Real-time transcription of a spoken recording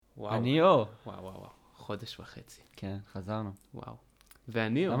וואו. אני אור. וואו. חודש וחצי. כן, חזרנו. וואו.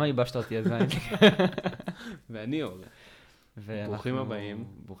 ואני אור. למה ייבשת אותי הזין? ואני אור. ברוכים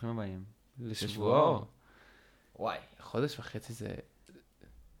הבאים. ברוכים הבאים. לשבוע אור. וואי, חודש וחצי זה...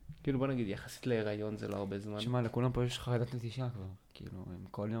 כאילו בוא נגיד, יחסית להיריון זה לא הרבה זמן. תשמע, לכולם פה יש חרדת נטישה כבר. כאילו, הם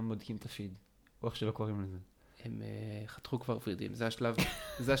כל יום בודקים את הפיד. או איך שלא קוראים לזה. הם חתכו כבר ורידים.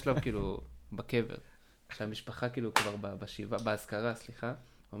 זה השלב כאילו בקבר. שהמשפחה כאילו כבר בהזכרה, סליחה.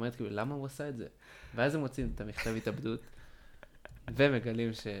 אומרת כאילו, למה הוא עשה את זה? ואז הם מוצאים את המכתב התאבדות. ומגלים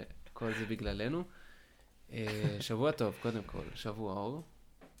שכל זה בגללנו. שבוע טוב, קודם כל. שבוע אור.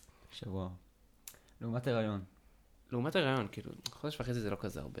 שבוע. לעומת הריון. כאילו, חודש וחצי זה לא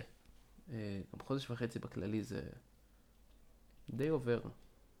כזה הרבה. גם חודש וחצי בכללי זה די עובר.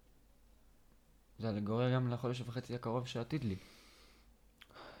 זה אלגוריה גם לחודש וחצי הקרוב שעתיד לי.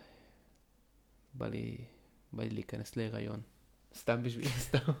 בא לי להיכנס להיריון. סתם.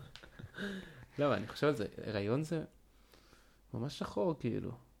 לא, אני חושב על זה. הריון זה ממש שחור,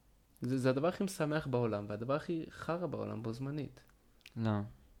 כאילו. זה הדבר הכי משמח בעולם, והדבר הכי חרא בעולם בו זמנית. לא.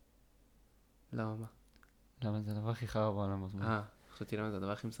 למה מה? למה זה הדבר הכי חרא בעולם בו זמנית? חשבתי למה זה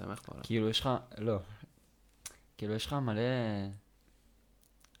הדבר הכי משמח בעולם. כאילו יש לך, לא. כאילו יש לך מלא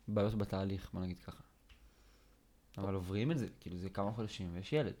בעיות בתהליך, בוא נגיד ככה. אבל עוברים את זה, כאילו זה כמה חודשים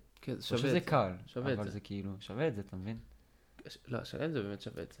ויש ילד. כן, זה שווה את זה. שזה קל, שווה את אבל זה. זה כאילו שווה את זה, אתה מבין? לא, שלם זה באמת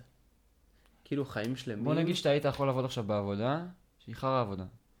שווה את זה. כאילו חיים שלמים. בוא נגיד שאתה היית יכול לעבוד עכשיו בעבודה, שהיא חרא עבודה.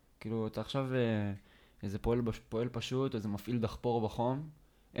 כאילו אתה עכשיו איזה פועל פשוט, איזה מפעיל דחפור בחום,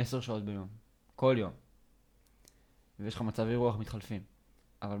 10 שעות ביום. כל יום. ויש לך מצבי רוח מתחלפים.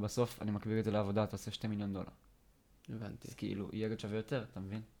 אבל בסוף אני מקביל את זה לעבודה, אתה עושה $2 מיליון. הבנתי. אז כאילו, ילד שווה יותר, אתה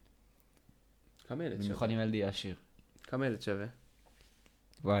מבין? כמה ילד שווה? במיוחד אם ילד יהיה עשיר. כמה ילד שווה?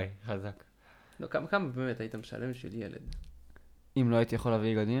 וואי, חזק. לא, כמה באמת היית משלם בשביל ילד? אם לא הייתי יכול להביא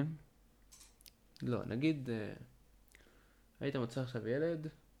ילדים? לא, נגיד, היית מוצא עכשיו ילד,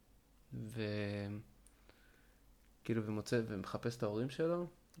 כאילו, ומוצא, ומחפש את ההורים שלו,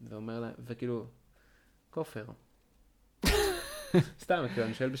 ואומר להם, וכאילו, כופר. סתם, כאילו,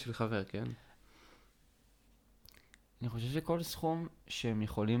 אני שואל בשביל חבר, כן? אני חושב שכל סכום שהם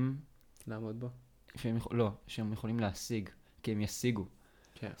יכולים... לעמוד בו? לא, שהם יכולים להשיג, כי הם ישיגו.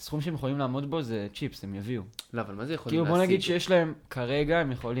 כן. סכום שהם יכולים לעמוד בו זה צ'יפס, הם יביאו. לא, אבל מה זה יכולים כאילו להשיג? בוא נגיד שיש להם, כרגע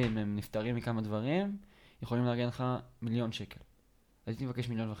הם יכולים, הם נפטרים מכמה דברים, יכולים לארגן לך $1,000,000. הייתי מבקש $1.5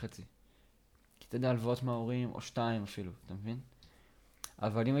 מיליון. כי אתה יודע, הלוואות מההורים, או 2 אפילו, אתה מבין?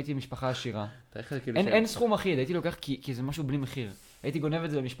 אבל אם הייתי משפחה עשירה, אין סכום אחיד, הייתי לוקח, כי זה משהו בלי מחיר. הייתי גונב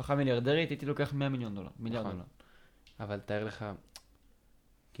את זה במשפחה מיליארדרית, הייתי לוקח $100 מיליון, $1 מיליארד. אבל תאר לך,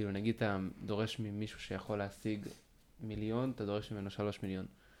 כאילו נגיד אתה דורש ממישהו שיכול להשיג 1 מיליון, אתה דורש ממנו 3 מיליון.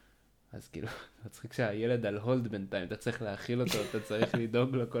 אז כאילו, אתה צריך שהילד על הולד בינתיים, אתה צריך להאכיל אותו, אתה צריך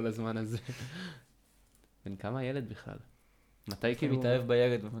לדאוג לו כל הזמן הזה. בין כמה הילד בכלל? מתי כאילו... אתה מתאהב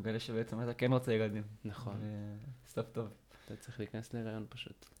בילד ומגלה שבעצם אתה כן רוצה ילדים. נכון. סטופ טוב. אתה צריך להיכנס להיריון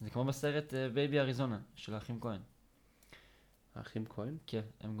פשוט. זה כמו בסרט בייבי אריזונה, של האחים כהן. האחים כהן? כן,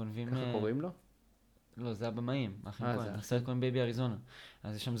 הם גונבים... ככה קוראים לו? לא, זה הבמאים, האחים זה כהן. האחים. הסרט קוראים בייבי אריזונה.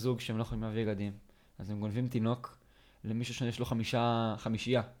 אז יש שם זוג שהם לא יכולים להביא ילדים. אז הם גונבים תינוק למישהו שיש לו 5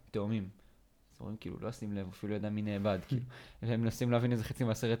 תאומים. אז אומרים כאילו, לא עושים לב, אפילו לא יודע מי נאבד. כאילו. והם מנסים להבין איזה חצי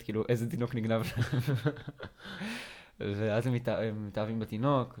מהסרט, כאילו, איזה תינוק נגנב. ואז הם מתאהבים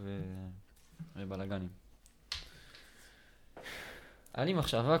בתינוק ובלגנים. היה לי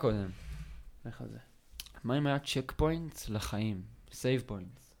מחשבה קודם. איך זה? מה אם היה צ'ק פוינטס לחיים? סייב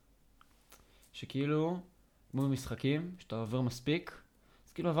פוינטס. שכאילו, כמו במשחקים, שאתה עובר מספיק,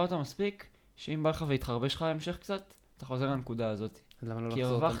 אז כאילו עברת מספיק, שאם בא לך והתחרבש לך המשך קצת, אתה חוזר לנקודה הזאת. למה לא כי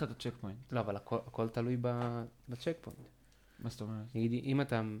לחזור? הרווחת את הצ'ק פוינט. לא, אבל הכל תלוי בצ'ק פוינט. מה זאת אומרת? נגיד, אם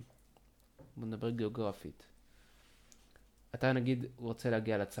אתה... בוא נדבר גיאוגרפית. אתה נגיד רוצה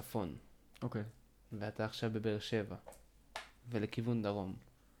להגיע לצפון. אוקיי. ואתה עכשיו בבאר שבע. ולכיוון דרום.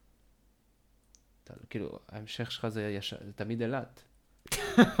 כאילו, ההמשך שלך זה תמיד אלת.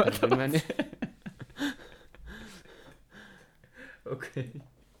 אתה מבין מה אני... אוקיי.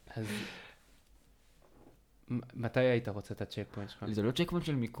 אז... מתי היית רוצה את הצ'ק פוינט שלך? זה לא צ'ק פוינט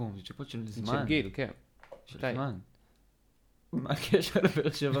של מיקום, זה צ'ק פוינט של זמן. של גיל, כן. של זמן. מה הקשר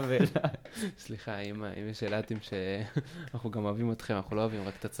לבאר שבע ואלת? סליחה, אם יש אלתים שאנחנו גם אוהבים אתכם, אנחנו לא אוהבים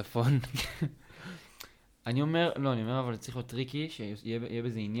רק את הצפון. אני אומר, אבל צריך להיות טריקי, שיהיה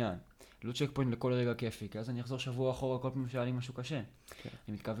בזה עניין. לא צ'ק פוינט לכל רגע כיפי, כי אז אני אחזור שבוע אחורה כל פעם שהיה לי משהו קשה.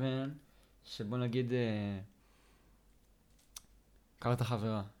 אני מתכוון שבוא נגיד, קראת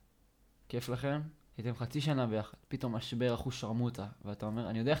חברה, כיף לכם? הייתם חצי שנה ביחד, פתאום משבר אחוז שרמוטה, ואתה אומר,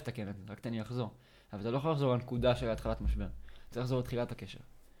 אני יודע איך תקן את זה, רק תן לי לחזור. אבל אתה לא יכול לחזור לנקודה של התחלת משבר, צריך לחזור לתחילת הקשר.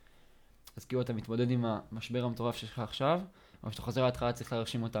 אז כאילו אתה מתמודד עם המשבר המטורף שלך עכשיו, אבל כשאתה חוזר להתחלה צריך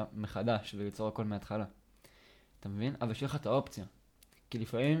להרשים אותה מחדש וליצור הכל מההתחלה. אתה מבין? אבל שיהיה לך את האופציה. כי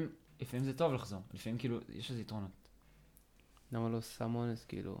לפעמים זה טוב לחזור, לפעמים כאילו יש איזה יתרונות. למה לא שם אונס,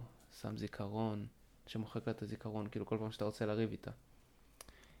 כאילו, שם זיכרון, שמוחק לה את הזיכרון, כאילו כל פעם שאתה רוצה לריב איתה.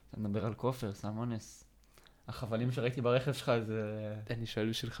 אתה מדבר על כופר, סם אונס. החבלים שראיתי ברכב שלך זה... אני שואל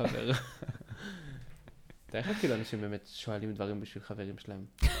בשביל חבר. אתה איך כאילו אנשים באמת שואלים דברים בשביל חברים שלהם?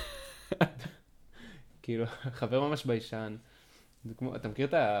 כאילו, חבר ממש ביישן. אתה מכיר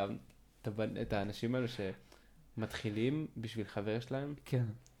את האנשים האלו שמתחילים בשביל חבר שלהם? כן.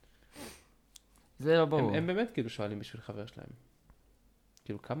 זה לא ברור. הם באמת כאילו שואלים בשביל חבר שלהם.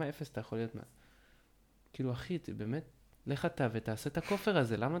 כאילו, כמה אפס אתה יכול להיות כאילו, אחי, באמת, לך אתה ותעשה את הכופר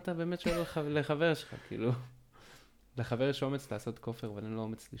הזה, למה אתה באמת שואל לחבר שלך? כאילו, לחבר יש אומץ לעשות כופר, אבל אין לו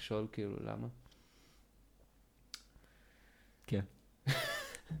אומץ לשאול, כאילו, למה? כן.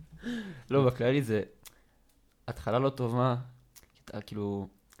 לא, בכללי זה... התחלה לא טובה, כאילו...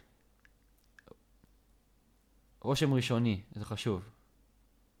 רושם ראשוני, זה חשוב.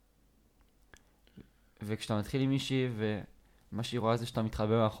 וכשאתה מתחיל עם מישהי ומה שהיא רואה זה שאתה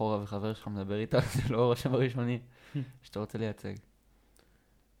מתחבא מאחורה וחבר שלך מדבר איתה, זה לא הרושם הראשוני שאתה רוצה לייצג.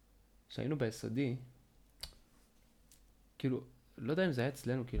 כשהיינו ביסודי, כאילו, לא יודע אם זה היה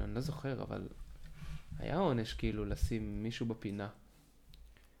אצלנו, כאילו, אני לא זוכר, אבל היה עונש כאילו לשים מישהו בפינה.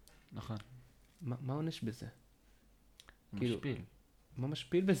 נכון. מה עונש בזה? משפיל. מה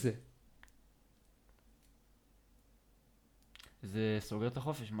משפיל בזה? זה סוגר את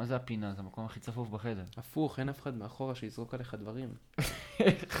החופש, מה זה הפינה? זה המקום הכי צפוף בחדר. הפוך, אין אף אחד מאחורה שיזרוק עליך דברים.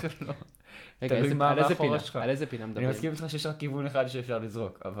 איך לא? רגע, על איזה פינה מדברים? אני מסכים איתך שיש רק כיוון אחד שאפשר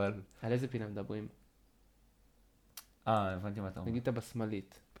לזרוק, אבל... על איזה פינה מדברים? הבנתי מה אתה אומר. נגיד אתה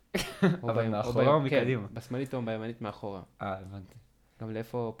בשמאלית. אבל מאחורה או מקדימה? כן, בשמאלית או בימנית מאחורה. הבנתי. גם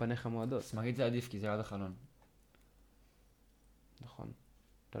לאיפה פניך מועדות. שמאלית זה עדיף כי זה עד החלון. נכון.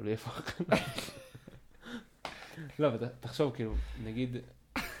 תלוי איפה החלון. לא, אבל תחשוב, כאילו,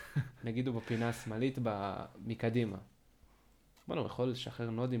 נגיד הוא בפינה השמאלית מקדימה. בוא הוא יכול לשחרר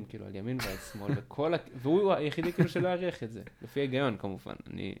נודים, כאילו, על ימין ועל שמאל, והוא היחידי כאילו שלא יריח את זה. לפי היגיון, כמובן.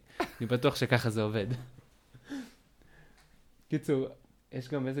 אני בטוח שככה זה עובד. קיצור, יש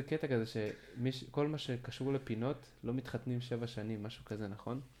גם איזה קטע כזה שכל מה שקשור לפינות לא מתחתנים 7 שנים, משהו כזה,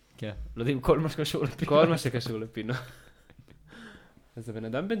 נכון? כן. לא יודעים כל מה שקשור לפינות. כל מה שקשור לפינות. אז הבן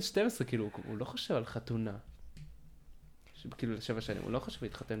אדם בן 12, כאילו, הוא לא חושב על חתונה. כאילו 7 שנים, הוא לא חושב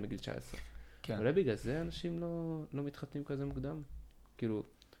להתחתן בגיל 19. כן. אולי בגלל זה אנשים לא מתחתנים כזה מוקדם. כאילו,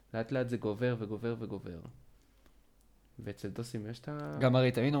 לאט לאט זה גובר וגובר וגובר. ואצל דוסים יש את ה... גם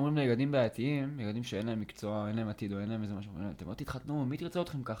הרי תמיד אומרים לילדים בעייתיים, ילדים שאין להם מקצוע, אין להם עתיד או אין להם איזה משהו, אתם לא תתחתנו, מי תרצה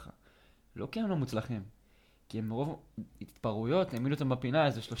אתכם ככה? לא כי הם לא מוצלחים. כי הם מרוב התפרעויות, העמידו אותם בפינה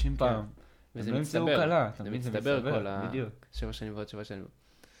איזה 30 פעם. וזה לא מצטבר. זה מצטבר כל בדיוק. 7 שנים ועוד 7 שנים.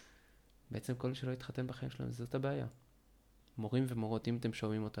 בעצם כל מי שלא יתחתן בחיים שלהם, זאת הבעיה. מורים ומורות, אם אתם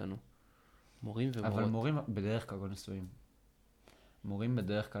שומעים אותנו. מורים ומורות. אבל מורים בדרך כלל לא נשואים. מורים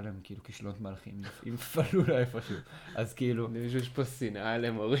בדרך כלל הם כאילו כישלונות מהלכים, אם פלולה איפשהו. אז כאילו... למישהו יש פה שנאה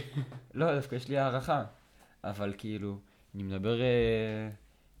למורים. לא, דווקא יש לי הערכה. אבל כאילו, אני מדבר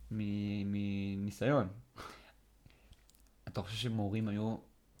מניסיון. אתה חושב שמורים היו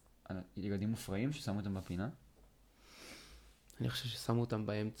ילדים מופרעים ששמו אותם בפינה? אני חושב ששמו אותם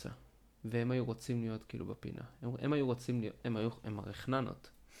באמצע. והם היו רוצים להיות כאילו בפינה. הם היו רוצים להיות, הם הרחננות,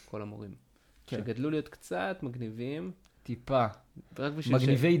 כל המורים. כן. שגדלו להיות קצת מגניבים. טיפה. רק בשביל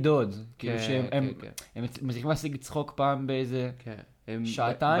מגניבי דוד. כן, כאילו שהם כן. מצליחים להשיג צחוק פעם באיזה כן.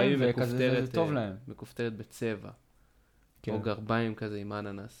 שעתיים וכזה זה טוב להם. מכופתרת בצבע. כן. או גרביים כזה עם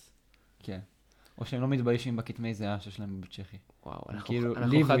אננס. כן. או שהם לא מתביישים בכתמי זהה שיש להם בבית צ'כי. וואו, כאילו,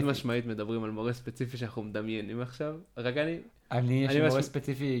 אנחנו חד משמעית מדברים על מורה ספציפי שאנחנו מדמיינים עכשיו. רק יש לי מורה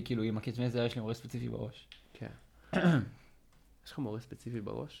ספציפי, כאילו עם הכתמי זהה יש לי מורה ספציפי בראש. כן. יש לך מורה ספציפי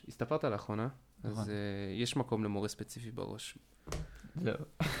בראש? הסתפרת לאחרונה, אז יש מקום למורה ספציפי בראש. זהו.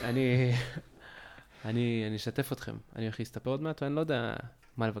 אני אשתף אתכם. אני הולך להסתפר עוד מעט, ואני לא יודע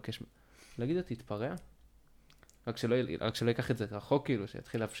מה לבקש. להגיד אותי, תתפרע? רק שלא ייקח את זה רחוק, כאילו,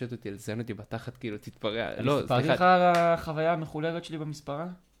 שיתחיל להפשט אותי, לזיין אותי בתחת, כאילו, תתפרע. אני סיפרתי לך על החוויה המחולרת שלי במספרה?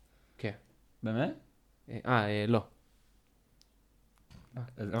 כן. באמת? לא.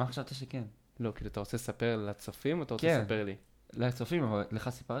 אז למה חשבת שכן? לא, כאילו, אתה רוצה לספר לצופים, או אתה רוצה לספר לי? לצופים, אבל לך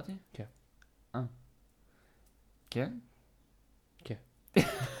סיפרתי? כן. כן? כן.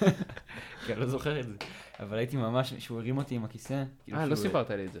 כן, לא זוכר את זה. אבל הייתי ממש, שהוא הרים אותי עם הכיסא. לא סיפרת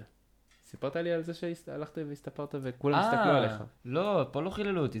לי את זה. סיפרת לי על זה שהלכת והסתפרת וכולם הסתכלו עליך. לא, פה לא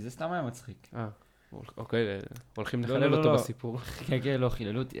חיללו אותי, זה סתם היה מצחיק. אוקיי, הולכים לא, לחלל לא, אותו לא. בסיפור. כן, לא,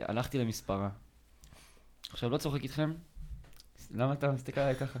 חיללו אותי, הלכתי למספרה. עכשיו, לא צוחק איתכם? למה אתה מסתכל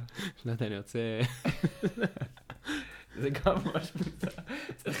עליי ככה? לא יודע, אני רוצה... זה גם ממש מוצא.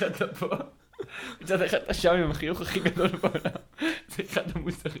 מצד אחד אתה פה, מצד אחד אתה שם עם החיוך הכי גדול בעולם. זה אחד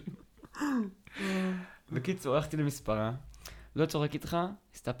המוצרים. בקיצור, הלכתי למספרה, לא צוחק איתך,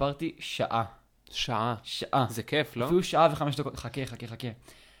 הסתפרתי שעה. שעה. זה כיף, לא? אפילו שעה ו5 דקות. חכה.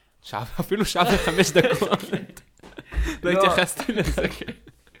 אפילו שעה ו5 דקות. לא התייחסתי לזה.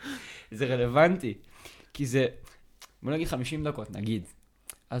 זה רלוונטי, כי זה, בוא נגיד 50 דקות, נגיד.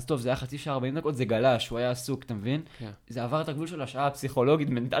 אז טוב, זה היה חצי שעה 40 דקות, זה גלש, הוא היה עסוק, אתה מבין? כן. זה עבר את הגבול של השעה הפסיכולוגית,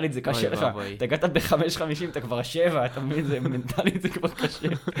 מנטלית זה קשה אוי לך. ואבוי. אתה הגעת ב-5:50, אתה כבר 7, אתה מבין? זה מנטלית זה כבר קשה.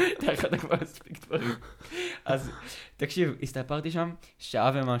 אתה אחד כבר מספיק דברים. אז תקשיב, הסתפרתי שם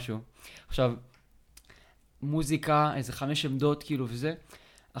שעה ומשהו. עכשיו, מוזיקה, איזה 5 עמדות כאילו וזה.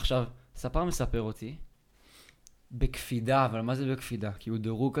 עכשיו, ספר מספר אותי, בקפידה, אבל מה זה בקפידה? כי הוא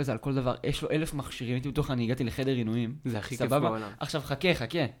דירוג כזה על כל דבר, יש לו 1000 מכשירים, הייתי בטוח, אני הגעתי לחדר עינויים. זה הכי כיף סבבה? בעולם. עכשיו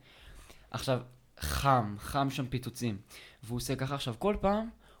חכה. עכשיו, חם שם פיצוצים. והוא עושה ככה, עכשיו כל פעם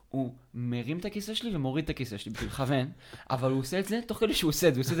הוא מרים את הכיסא שלי ומוריד את הכיסא שלי בשביל לכוון, אבל הוא עושה את זה תוך כדי שהוא עושה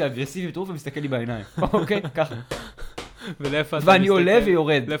את זה, הוא עושה את זה אגרסיבי וטרוף ומסתכל לי בעיניים. אוקיי? ככה. ולאיפה אתה מסתכל? ואני עולה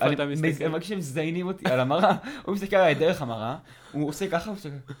ויורד. לאיפה אתה מסתכל? אני מרגיש שהם מזדיינים אותי על המראה, הוא מסתכל עליי דרך המראה, הוא עושה ככה, הוא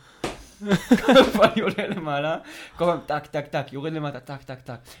מסתכל... ואני עולה למעלה, כל פעם טק, יורד למטה, טק,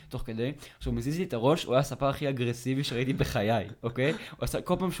 תוך כדי, כשהוא מזיז לי את הראש, הוא היה הספר הכי אגרסיבי שראיתי בחיי, אוקיי? הוא עשה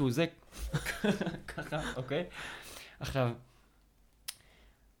כל פעם שהוא זה, ככה, אוקיי? עכשיו,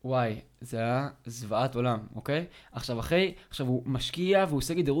 וואי, זה היה זוועת עולם, אוקיי? עכשיו הוא משקיע והוא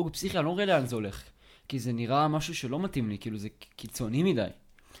עושה לי דירוג פסיכי, אני לא רואה לאן זה הולך, כי זה נראה משהו שלא מתאים לי, כאילו זה קיצוני מדי,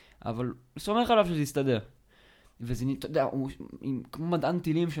 אבל סומך עליו שזה יסתדר. וזה, אתה יודע, הוא כמו מדען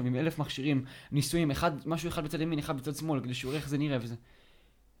טילים שם, עם 1000 מכשירים, ניסויים, משהו אחד בצד ימין, אחד בצד שמאל, כדי שהוא יראה איך זה נראה וזה.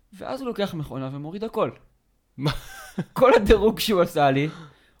 ואז הוא לוקח מכונה ומוריד הכל. כל הדירוג שהוא עשה לי,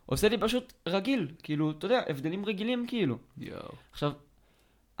 עושה לי פשוט רגיל, כאילו, אתה יודע, הבדלים רגילים כאילו. עכשיו,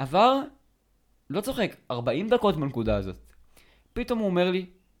 עבר, לא צוחק, 40 דקות בנקודה הזאת. פתאום הוא אומר לי,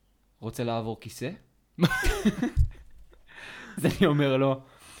 רוצה לעבור כיסא? אז אני אומר לו,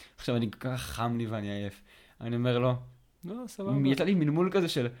 עכשיו אני ככה חם לי ואני עייף. אני אומר לו, לא, סבבה. יצא לי מנמול כזה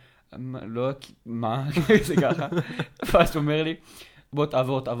של, לא, מה? זה ככה. ואז הוא אומר לי, בוא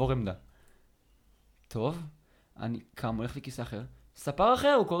תעבור עמדה. טוב, אני קם, הולך לכיסא אחר, ספר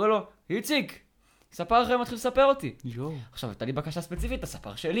אחר, הוא קורא לו, איציק, ספר אחר מתחיל לספר אותי. עכשיו, הייתה לי בקשה ספציפית,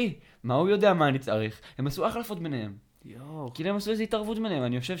 הספר שלי, מה הוא יודע מה אני צריך? הם עשו החלפות ביניהם. כאילו הם עשו איזו התערבות ביניהם,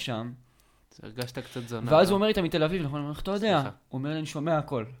 אני יושב שם. הרגשת קצת זונה. ואז הוא אומר לי, אתה מתל אביב, נכון? אני אומר, איך אתה יודע? הוא אומר לי, אני שומע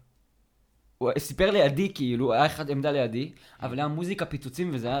הכל. הוא סיפר לידי, כאילו, היה אחד עמדה לידי, אבל היה מוזיקה, פיצוצים,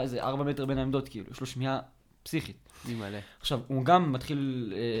 וזה היה 4 מטר בין העמדות, כאילו, יש לו שמיעה פסיכית. אני מלא. עכשיו, הוא גם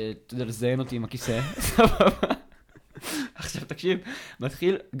מתחיל, אתה יודע, לזיין אותי עם הכיסא, סבבה. עכשיו, תקשיב,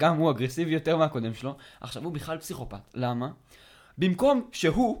 מתחיל, גם הוא אגרסיבי יותר מהקודם שלו, עכשיו הוא בכלל פסיכופת. למה? במקום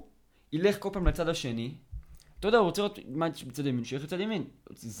שהוא ילך כל פעם לצד השני, אתה יודע, הוא רוצה לראות מה בצד ימין, שילך לצד ימין.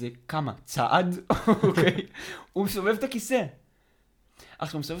 זה כמה? צעד? אוקיי. הוא מסובב את הכיסא.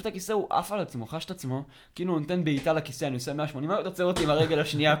 עכשיו, הוא מסובב את הכיסא, הוא עף על עצמו, חש את עצמו, כאילו הוא נותן בעיטה לכיסא, אני עושה 180, מה הוא עוצר אותי עם הרגל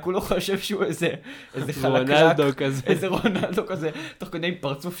השנייה, כולו חושב שהוא איזה חלקלק, איזה רונלדו כזה, תוך כדי עם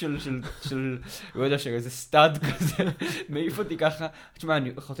פרצוף של, לא יודע, של איזה סטאד כזה, מעיף אותי ככה, תשמע,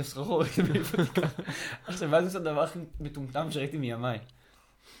 אני חוטף סחרחור, מעיף אותי ככה. עכשיו, ואז זה הדבר הכי מטומטם שראיתי מימיי.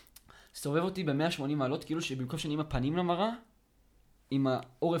 סובב אותי ב-180 מעלות, כאילו שבמקום שאני עם הפנים למראה, עם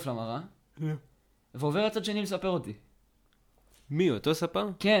העורף למראה, ועובר לצד שני לספר אותי. מי, אותו ספר?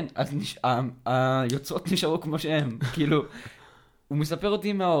 כן, אז היוצאות נשארו כמו שהם, כאילו, הוא מספר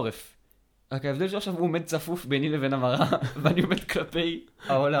אותי מהעורף. רק ההבדל שלו עכשיו הוא עומד צפוף ביני לבין המראה, ואני עומד כלפי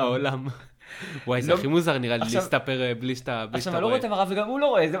העולם. וואי, זה הכי מוזר נראה לי להסתפר בלי שאתה רואה. עכשיו, אני לא רואה את המראה וגם הוא לא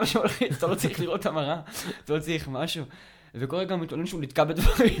רואה, זה מה שהולך, אתה לא צריך לראות את המראה, אתה לא צריך משהו. וקורא גם מתעונן שהוא נתקע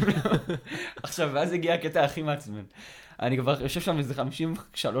בדברים. עכשיו, ואז הגיע הקטע הכי מעצבן. אני כבר יושב שם איזה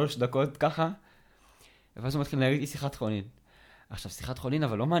 53 דקות ככה, ואז הוא מתחיל להגיד לי שיחת חולין. עכשיו, שיחת חולין,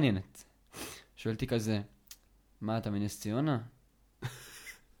 אבל לא מעניינת. שואלתי כזה, מה, אתה מנס ציונה?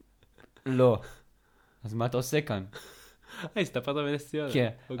 לא. אז מה אתה עושה כאן? הסתפרת בנס ציונה. כן.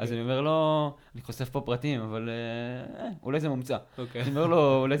 אז אני אומר לו, אני חושף פה פרטים, אבל אולי זה מומצא. אוקיי. אני אומר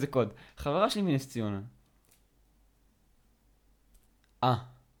לו, אולי זה קוד. חברה שלי מנס ציונה.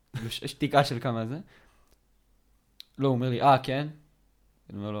 יש תיקה של כמה זה? לא, הוא אומר לי, כן?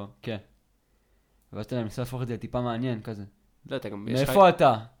 אני אומר לו, כן. ואז אתה יודע, אני מנסה להפוך את זה לטיפה מעניין כזה. לא, אתה גם... מאיפה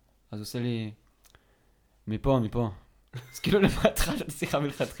אתה? אז הוא עושה לי, מפה. אז כאילו למה התחלת שיחה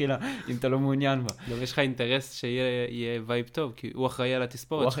מלכתחילה, אם אתה לא מעוניין בה. גם יש לך אינטרס שיהיה וייב טוב, כי הוא אחראי על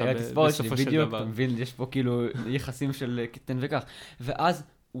התספורת הוא שלך אחראי על התספורת שלי, בסופו של בדיוק, דבר. אתה מבין, יש פה כאילו יחסים של תן וכך. ואז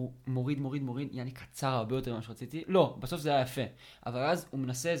הוא מוריד, יעני קצר הרבה יותר ממה שרציתי. לא, בסוף זה היה יפה. אבל אז הוא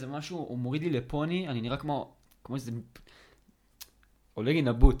מנסה איזה משהו, הוא מוריד לי לפוני, אני נראה כמו איזה... עולה לי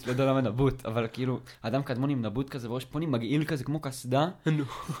נבוט, לא יודע למה נבוט, אבל כאילו, אדם קדמון עם נבוט כזה, וראש פוני מגעיל כזה כמו קסדה.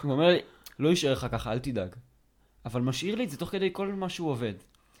 הוא אומר לי, לא יישאר לך ככה, אל תדאג. אבל משאיר לי את זה תוך כדי כל מה שהוא עובד.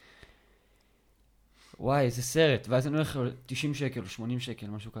 וואי, איזה סרט. ואז אני הולך 90 שקל, 80 שקל,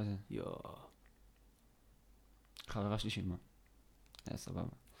 משהו כזה. חברה שלי שילמה. היה סבבה.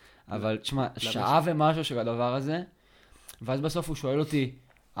 אבל תשמע, שעה ומשהו של הדבר הזה, ואז בסוף הוא שואל אותי,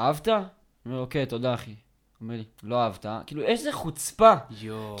 אהבת? אני אומר, אוקיי, תודה אחי. הוא אומר לי, לא אהבת? כאילו, איזה חוצפה.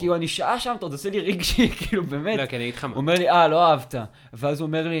 כאילו, אני שעה שם, אתה עוד עושה לי רגשי, כאילו, באמת. לא, כי אני אגיד לך מה. הוא אומר לי, לא אהבת. ואז הוא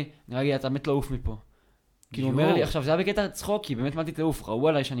אומר לי, נראה לי, אתה מת לעוף מפה. כאילו הוא אומר לי, עכשיו זה היה בקטע צחוק, כי באמת מתי לעוף, ראו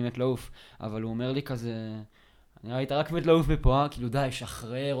עליי שאני מת לעוף, אבל הוא אומר לי כזה, אני ראית רק מת לעוף מפה, כאילו די,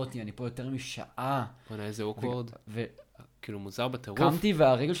 שחרר אותי, אני פה יותר משעה. בוא'נה, איזה אוקוורד, כאילו מוזר בטירוף. קמתי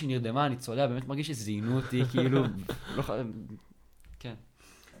והרגל שלי נרדמה, אני צולע, באמת מרגיש שזיינו אותי, כאילו, כן.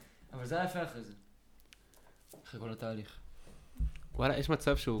 אבל זה היה יפה אחרי זה, אחרי כל התהליך. וואלה, יש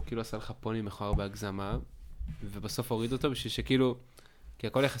מצב שהוא כאילו עשה לך פוני מכוער בהגזמה, ובסוף הוריד אותו בשביל שכאילו... כי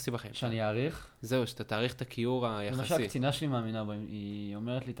הכל יחסי בחיים. שאני אעריך? זהו, שאתה תאריך את הכיור היחסי. למשל, הקצינה שלי מאמינה בהם, היא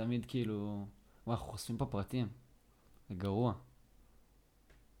אומרת לי תמיד כאילו, וואי, אנחנו חושפים פה פרטים. זה גרוע.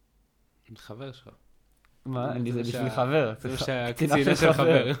 חבר שלך. מה? אני זה בשביל חבר. זה שהקצינה של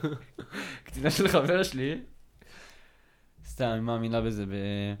חבר. קצינה של חבר שלי, סתם, אני מאמינה בזה,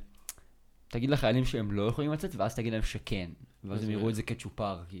 תגיד לחיילים שהם לא יכולים לצאת, ואז תגיד להם שכן. ואז הם יראו את זה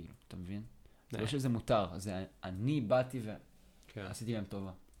כצ'ופר, כאילו, אתה מבין? לא שזה מותר, זה אני באתי עשיתי להם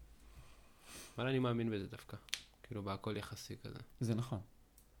טובה. אבל אני מאמין בזה דווקא. כאילו, בהכל יחסי כזה. זה נכון.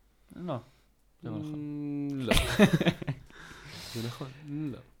 לא. זה לא נכון. לא. זה נכון.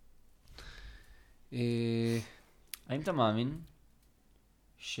 לא. האם אתה מאמין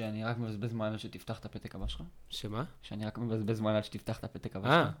שאני רק מבזבז זמן עד שתפתח את הפתק הבא שלך? שמה? שאני רק מבזבז זמן עד שתפתח את הפתק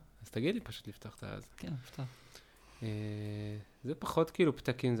הבא שלך? אז תגיד לי פשוט לפתח את זה. כן, פתח. זה פחות כאילו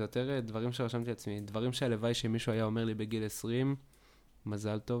פתקים, זה יותר דברים שרשמתי לעצמי, דברים שהלוואי שמישהו היה אומר לי בגיל 20,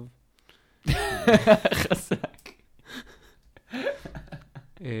 מזל טוב. חזק.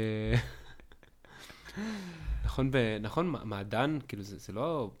 נכון, מעדן, כאילו זה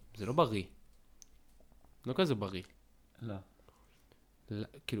לא בריא. לא כזה בריא. לא.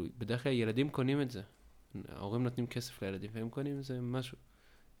 כאילו, בדרך כלל ילדים קונים את זה. ההורים נותנים כסף לילדים, והם קונים את זה משהו.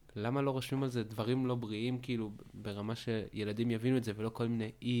 למה לא רושמים על זה דברים לא בריאים, כאילו, ברמה שילדים יבינו את זה, ולא כל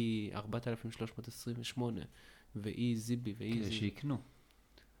מיני E4328, ו-E זיבי, ו-E זיבי. כדי שיקנו.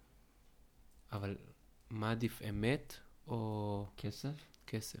 אבל מה עדיף, אמת או... כסף?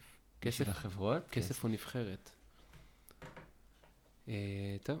 כסף. בשביל החברות? כסף או נבחרת.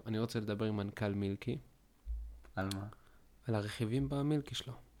 טוב, אני רוצה לדבר עם מנכ"ל מילקי. על מה? על הרכיבים במילקי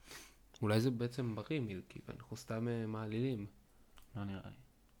שלו. אולי זה בעצם בריא מילקי, ואנחנו סתם מעלילים. לא נראה לי.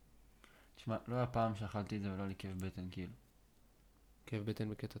 תשמע, לא היה פעם שאכלתי את זה ולא לי כאב בטן, כאילו. כאב בטן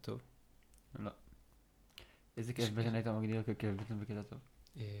בקטע טוב? לא. איזה כאב בטן היית מגדיר ככאב בטן בקטע טוב?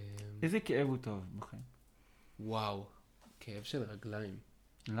 איזה כאב הוא טוב בחיים? וואו, כאב של רגליים.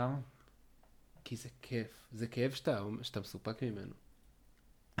 למה? כי זה כיף. זה כאב שאתה מסופק ממנו.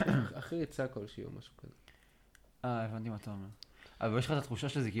 אחרי ריצה כלשהי או משהו כזה. הבנתי מה אתה אומר. אבל יש לך את התחושה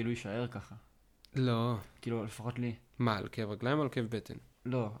שזה כאילו יישאר ככה. לא. כאילו, לפחות לי. מה, על כאב רגליים או על כאב בטן?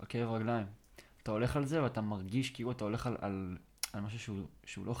 לא, על כאב רגליים. אתה הולך על זה ואתה מרגיש כאילו אתה הולך על משהו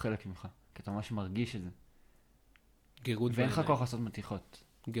שהוא לא חלק ממך. כי אתה ממש מרגיש את זה. גירות ואין בעיניים. לך כוח לעשות מתיחות.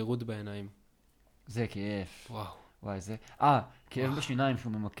 גירות בעיניים. זה כאב. וואו. וואי, זה... כאב בשיניים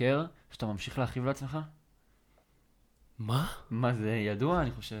שהוא ממכר, שאתה ממשיך להכאיב לעצמך? מה? מה זה ידוע,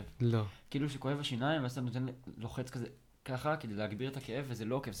 אני חושב. לא. כאילו שכואב השיניים, ואז אתה נותן לוחץ כזה ככה, כדי להגביר את הכאב, וזה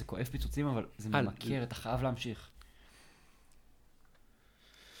לא כאב, זה כואב פיצוצים, אבל זה ממכר, אתה חייב להמשיך.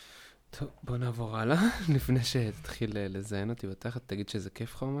 טוב, בוא נעבור הלאה, לפני שתתחיל לזיין אותי בתחת, תגיד שזה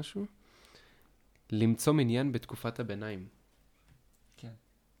כיף לך או משהו. למצוא מניין בתקופת הביניים. כן.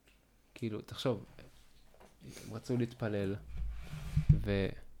 כאילו, תחשוב, הם רצו להתפלל,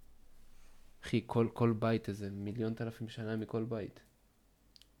 אחי, כל בית איזה 1,000,000 שנה מכל בית.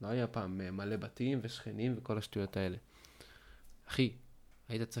 לא היה פעם מלא בתים ושכנים וכל השטויות האלה. אחי,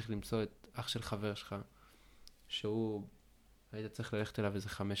 היית צריך למצוא את אח של חבר שלך, שהוא, היית צריך ללכת אליו איזה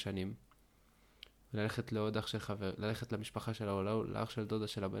 5 שנים, ללכת לעוד אח של חבר, ללכת למשפחה שלה או לאח של דודה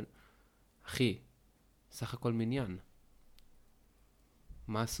של הבן. אחי, סך הכל מניין.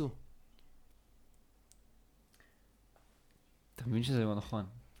 מה עשו? אתה מבין שזה לא נכון.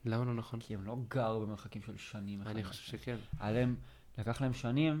 למה לא נכון? כי הם לא גרו במרחקים של שנים. אני חושב שכן. לקח להם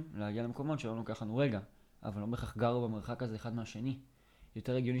שנים להגיע למקומות שלא לוקח לנו רגע, אבל לא בהכרח גרו במרחק הזה אחד מהשני.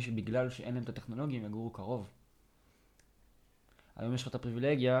 יותר הגיוני שבגלל שאין להם את הטכנולוגיה הם יגורו קרוב. היום יש לך את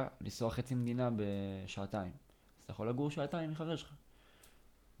הפריבילגיה לנסוע חצי מדינה בשעתיים. אז אתה יכול לגור שעתיים מחבר שלך,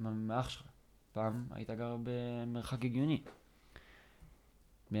 מאח שלך. פעם היית גר במרחק הגיוני.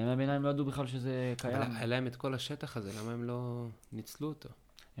 בימי הביניים לא ידעו בכלל שזה קיים. אבל היה להם את כל השטח הזה, למה הם לא ניצלו אותו?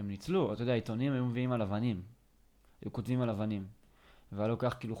 הם ניצלו, אתה יודע, העיתונים היו מביאים על אבנים. היו כותבים על אבנים. והיה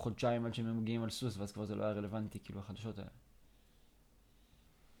לוקח כאילו חודשיים עד שהם מגיעים על סוס, ואז כבר זה לא היה רלוונטי, כאילו החדשות האלה.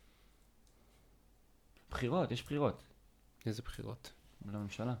 בחירות, יש בחירות. איזה בחירות?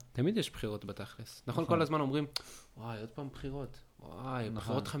 לממשלה. תמיד יש בחירות בתכלס. נכון, כל הזמן אומרים, וואי, עוד פעם בחירות. וואי,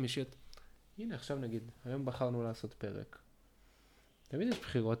 בחירות חמישית. הנה, עכשיו נגיד, היום בחרנו לעשות פרק. תמיד יש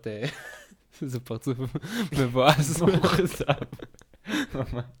בחירות, זה פרצוף מבואס.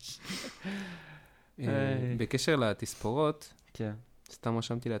 ממש. בקשר לתספורות, כן. סתם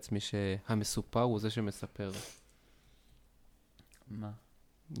רשמתי לעצמי שהמסופר הוא זה שמספר. מה?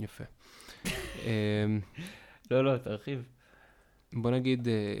 יפה. לא, תרחיב. בוא נגיד,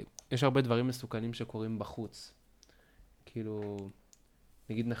 יש הרבה דברים מסוכנים שקורים בחוץ. כאילו,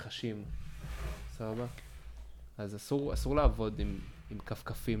 נגיד נחשים, סבבה? אז אסור לעבוד עם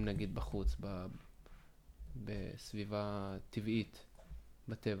כפכפים נגיד בחוץ, בסביבה טבעית,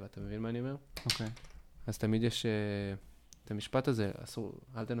 בטבע. אתה מבין מה אני אומר? אוקיי. אז תמיד יש את המשפט הזה, אסור,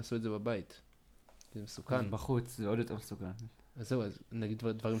 אל תנסו את זה בבית. זה מסוכן. בחוץ זה עוד יותר מסוכן. אז זהו, אז נגיד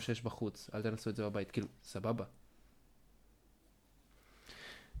דברים שיש בחוץ, אל תנסו את זה בבית. כאילו, סבבה.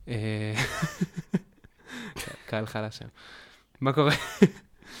 קהל חלש שם. מה קורה?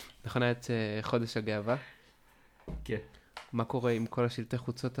 נכון, היה את חודש הגאווה? כן. מה קורה עם כל השלטי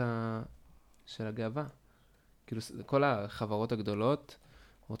חוצות של הגאווה? כאילו, כל החברות הגדולות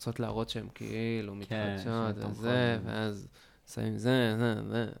רוצות להראות שהן כאילו מתחדשות, ואז שמים זה.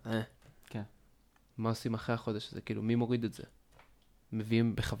 כן. מה עושים אחרי החודש הזה? כאילו, מי מוריד את זה?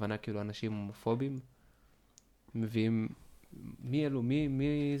 מביאים בכוונה כאילו אנשים הומופובים? מביאים... מי אלו?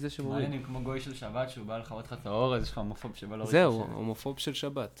 מי זה שמוריד? מעניינים כמו גוי של שבת שהוא בא לחוות לך את האור, אז יש לך הומופוב שבא להוריד. זהו, הומופוב של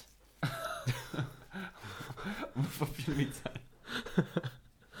שבת. הומופוב של מצד.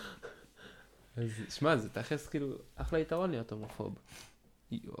 אז שמע, זה תכף כאילו אחלה יתרון להיות הומופוב.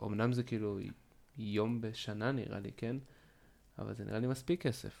 אמנם זה כאילו יום בשנה נראה לי, כן? אבל זה נראה לי מספיק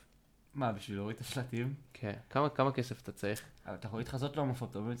כסף. מה, בשביל להוריד את השלטים? כן. כמה כסף אתה צריך? אתה יכול להתחזות להומופוב,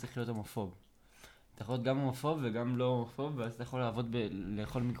 אתה באמת צריך להיות הומופוב. אתה יכול להיות גם הומופוב וגם לא הומופוב, ואז אתה יכול לעבוד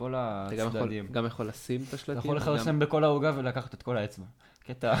לאכול מכל הצדדים. אתה גם יכול לשים את השלטים? אתה יכול לכרסם בכל העוגה ולקחת את כל האצבע.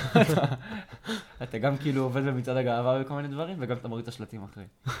 כי אתה גם כאילו עובד במצעד הגאווה בכל מיני דברים, וגם אתה מוריד את השלטים אחרי.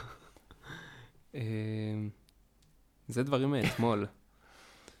 זה דברים מאתמול.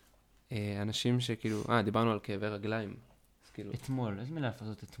 אנשים שכאילו... דיברנו על כאבי רגליים. אתמול, איזה מילה יפה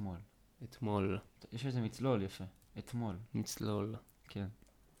זאת אתמול? אתמול. יש איזה מצלול יפה. אתמול. מצלול. כן.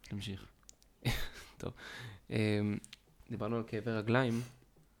 תמשיך. טוב. דיברנו על כאבי רגליים,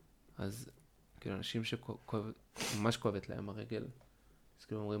 אז כאילו אנשים שממש כואבת להם הרגל, אז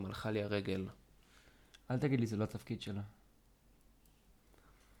כאילו אומרים, הלכה לי הרגל. אל תגיד לי, זה לא התפקיד שלה.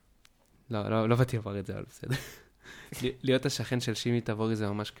 לא באתי לבר את זה, אבל בסדר. להיות השכן של שימי תבורי זה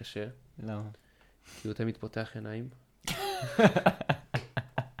ממש קשה. למה? כי הוא תמיד פותח עיניים.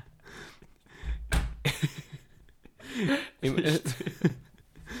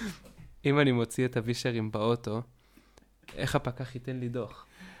 אם אני מוציא את הווישרים באוטו, איך הפקח ייתן לי דוח?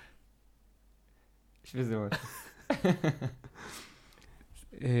 יש בזה משהו.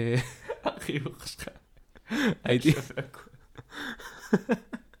 החיוך שלך.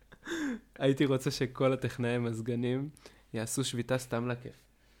 הייתי רוצה שכל הטכנאי המזגנים יעשו שביתה סתם לכיף.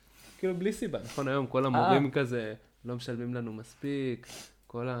 כאילו בלי סיבה, נכון? היום כל המורים כזה לא משלמים לנו מספיק,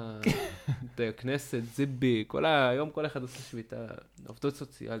 כל הכנסת, זיבי, היום כל אחד עושה שביתה, עובדות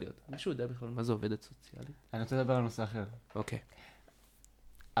סוציאליות. מישהו יודע בכלל מה זה עובדת סוציאלית? אני רוצה לדבר על נושא אחר. אוקיי.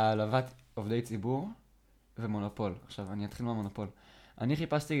 העלבת עובדי ציבור ומונופול. עכשיו, אני אתחיל מהמונופול. אני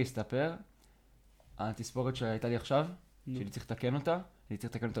חיפשתי להסתפר על התספורת שהייתה לי עכשיו, שאני צריך לתקן אותה, אני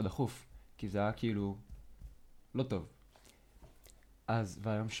צריך לתקן אותה דחוף, כי זה היה כאילו לא טוב. אז,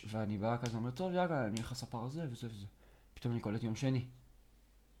 ואני בא כזה, אומר, טוב, יאללה, אני אלך לספר הזה וזה וזה. פתאום אני קולט יום שני.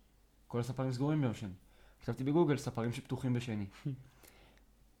 כל הספרים סגורים ביום שני. כתבתי בגוגל, ספרים שפתוחים בשני.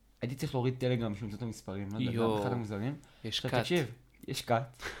 הייתי צריך להוריד טלגרם בשביל למצוא את המספרים. לא יודע, אחד המוזרים. יש קאט. תקשיב, יש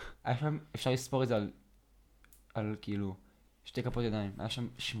קאט. היה שם, אפשר לספור את זה על כאילו, שתי כפות ידיים. היה שם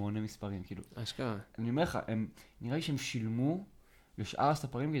 8 מספרים, כאילו. אשכרה. אני אומר לך, נראה לי שהם שילמו לשאר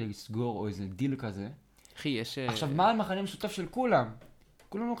הספרים כדי לסגור או איזה דיל כזה, אחי, יש... עכשיו, מה המחנה המשותף של כולם?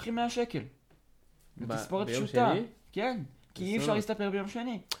 כולם לוקחים 100 שקל. בתספורת ביום פשוטה. שני? כן, כי אי אפשר להסתפר ביום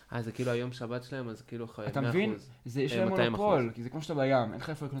שני. זה כאילו היום שבת שלהם, אז כאילו 100%. אתה מבין? יש להם מונופול, כי זה כמו שאתה בים, אין לך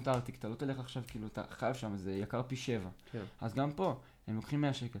איפה לקנות ארטיק, אתה לא תלך עכשיו, כאילו, אתה חייב שם, זה יקר פי 7. כן. אז גם פה, הם לוקחים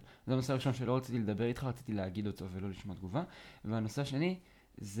 100 שקל. זה הנושא הראשון שלא רציתי לדבר איתך, רציתי להגיד אותו ולא לשמוע תגובה. והנושא השני,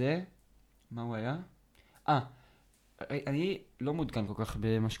 זה... מה הוא היה? אני לא מעודכן כל כך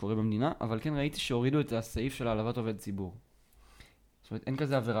במה שקורה במדינה, אבל כן ראיתי שהורידו את הסעיף של העלבת עובד ציבור. זאת אומרת, אין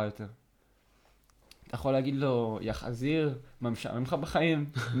כזה עבירה יותר. אתה יכול להגיד לו, יא חזיר, מה משעמם לך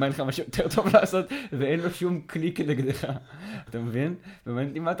בחיים? מה אין לך משהו יותר טוב לעשות? ואין לו שום כלי כנגדך. אתה מבין? ומעניין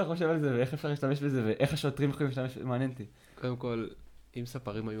אותי מה אתה חושב על זה, ואיך אפשר להשתמש בזה, ואיך השוטרים יכולים להשתמש בזה, מעניין אותי. קודם כל, אם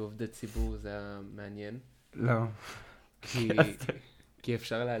ספרים היו עובדי ציבור, זה היה מעניין. לא. כי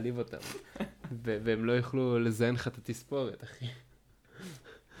אפשר להעליב אותם. והם לא יוכלו לזיין לך את התספורת, אחי.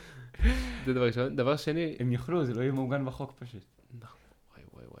 זה דבר ראשון. דבר שני... הם יוכלו, זה לא יהיה מעוגן בחוק פשוט. נכון,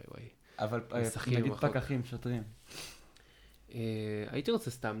 וואי. אבל נגיד פקחים, שוטרים. הייתי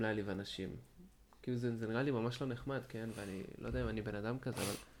רוצה סתם להעליב אנשים. כאילו זה נראה לי ממש לא נחמד, כן? ואני לא יודע אם אני בן אדם כזה,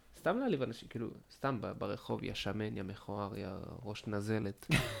 אבל סתם להעליב אנשים, כאילו, סתם ברחוב, יא שמן, יא מכוער, יא ראש נזלת.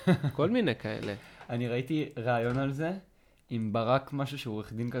 כל מיני כאלה. אני ראיתי רעיון על זה, עם ברק משהו שהוא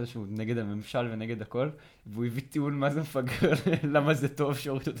עורך דין כזה, שהוא נגד הממשל ונגד הכל, והוא הביא טיעון מה זה מפגר, למה זה טוב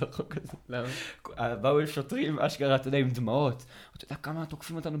שהורידו את החוק הזה. למה? באו שוטרים, אשכרה, אתה יודע, עם דמעות. אתה יודע כמה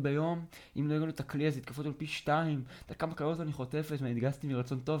תוקפים אותנו ביום? אם לא יהיה לנו את הכלי הזה, יתקפו אותנו פי 2. אתה יודע כמה קלות אני חוטפת, ואני התגייסתי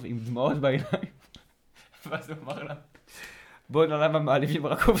מרצון טוב, עם דמעות בעיניים. ואז הוא אמר לה, בוא נעלם המעליבים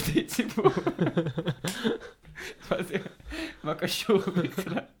רק עובדי ציבור. מה קשור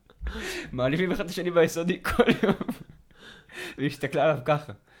בכלל? מעליבים אחד השני ביסודי כל יום. והיא הסתכלה עליו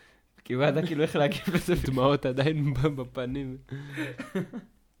ככה. כי הוא ידע כאילו איך להגיב לזה. דמעות עדיין בפנים.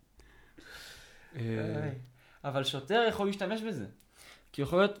 אבל שוטר יכול להשתמש בזה. כי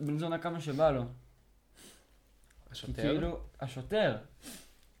יכול להיות בן זונה כמה שבא לו. השוטר? השוטר.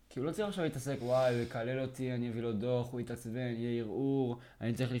 כי הוא לא צריך עכשיו להתעסק, וואי, הוא יקלל אותי, אני אביא לו דוח, הוא יתעצבן, יהיה ערעור,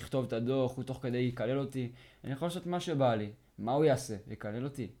 אני צריך לכתוב את הדוח, הוא תוך כדי יקלל אותי. אני יכול לעשות מה שבא לי. מה הוא יעשה? יקלל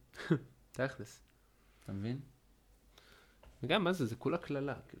אותי. תכלס. אתה מבין? וגם מה זה? זה כולה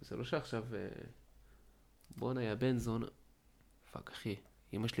כללה. כאילו, זה לא שעכשיו... בוא נהיה בן זונה. פאק, אחי.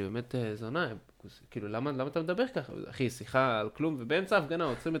 אמא שלי באמת זונה. כאילו, למה אתה מדבר ככה? אחי, שיחה על כלום, ובאמצע ההפגנה,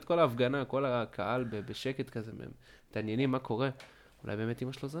 עוצרים את כל ההפגנה, כל הקהל בשקט כזה, מתעניינים מה קורה. אולי באמת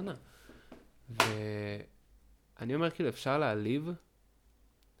אמא שלו זונה. ואני אומר, כאילו, אפשר להעליב,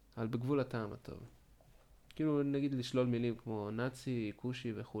 אבל בגבול הטעם הטוב. כאילו, נגיד לשלול מילים כמו נאצי,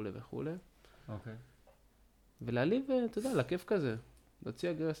 כושי וכו' וכו'. אוקיי. ולהעליב, אתה יודע, לכיף כזה.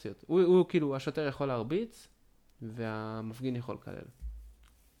 להוציא אגרסיות. הוא כאילו, השוטר יכול להרביץ, והמפגין יכול לקלל.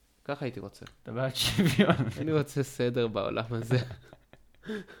 ככה הייתי רוצה. אתה בעד שוויון. אני רוצה סדר בעולם הזה.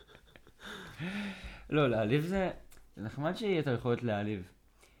 לא, להעליב זה נחמד שיהיה את היכולת להעליב.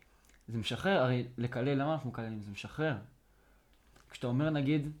 זה משחרר, הרי לקלל, למה אנחנו מקללים? זה משחרר. כשאתה אומר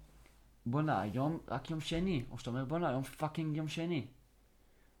נגיד, בונה, היום רק יום שני, או שאתה אומר בונה, היום פאקינג יום שני.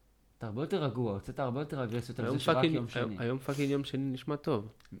 אתה הרבה יותר רגוע, הוצאת הרבה יותר אגרסיות על זה שרק יום שני. היום פאקינג יום שני נשמע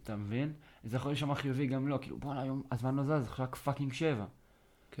טוב. אתה מבין? זה יכול להישמע חיובי גם לא, כאילו בונה, היום הזמן לא זז, עכשיו רק פאקינג 7.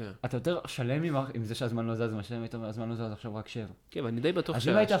 כן. אתה יותר שלם עם זה שהזמן לא זז, מה שלם איתו, הזמן לא זז, עכשיו רק 7. כן, ואני די בטוח אז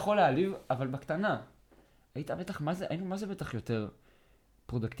אם היית יכול להעליב, אבל בקטנה, היית בטח, היינו מה זה בטח יותר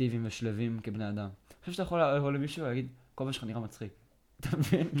פרודקטיביים ושלבים כבני אדם. אני חושב שאתה יכול לבוא למישהו ולהגיד, כובע שלך נראה מצחיק. אתה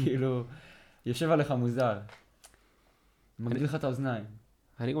מבין? כאילו, יושב עליך מוזר. מגדיל לך את האוזניים.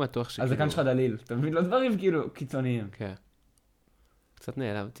 אני גם בטוח שכאילו... אז זה כאן שלך דליל. אתה מבין? לא דברים כאילו קיצוניים. כן. קצת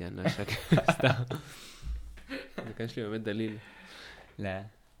נעלבתי, אני לא אשקר. סתם. זה כאן שלי באמת דליל. לא.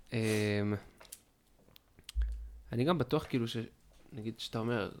 אני גם בטוח כאילו נגיד שאתה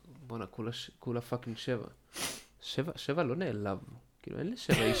אומר, בוא'נה, כולה פאקינג 7. 7 לא נעלב. כאילו, אין לי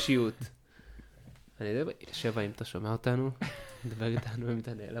 7 אישיות. אני יודע, 7, אם אתה שומע אותנו, דבר איתנו אם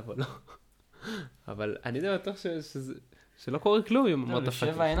אתה נעלב או לא. אבל אני יודע בטוח שלא קורה כלום אם אמרת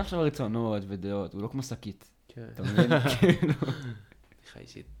פאקינג 7 אין עכשיו רצונות ודעות, הוא לא כמו שקית. כן. אתה מבין? כאילו. סליחה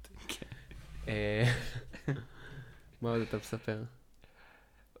אישית. מה עוד אתה מספר?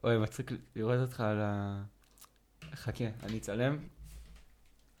 אוי, מצחיק לראות אותך על ה... חכה, אני אצלם.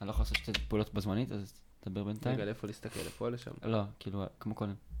 אני לא יכול לעשות שתי פעולות בזמנית, אז תדבר בינתיים. רגע, לאיפה להסתכל? לפה או לשם? לא, כאילו, כמו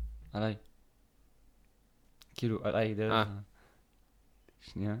קודם. עליי. כאילו, עליי, דרך...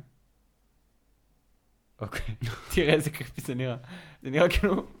 שנייה. אוקיי. תראה איזה כיפי זה נראה. זה נראה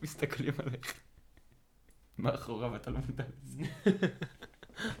כאילו מסתכלים עליך. מאחורה ואתה לא מודע לזה.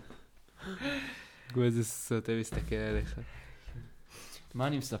 גו איזה סוטה מסתכל עליך. מה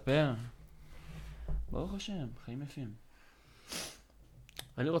אני מספר? ברוך השם, חיים יפים.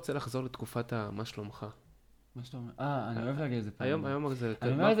 אני רוצה לחזור לתקופת מה שלומך. מה שאתה אומר? אני אוהב להגיד את זה פעם. היום זה...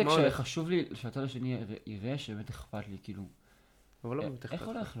 אני אומר את זה כשחשוב לי שהצד השני יראה שבאמת אכפת לי, כאילו... אבל לא באמת אכפת לך. איך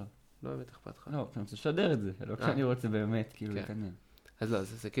הולך לו? לא באמת אכפת לך. לא, אני רוצה לשדר את זה, לא כי אני רוצה באמת, כאילו, כן. להתעניין. אז לא,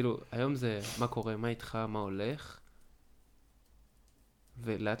 זה כאילו, היום זה מה קורה, מה איתך, מה הולך,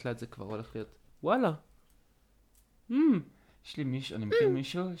 ולאט לאט זה כבר הולך להיות, וואלה. יש לי מישהו, אני מכיר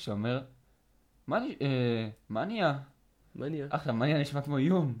מישהו שאומר, מה נהיה? מה נהיה? אחלה, מה נהיה נשמע כמו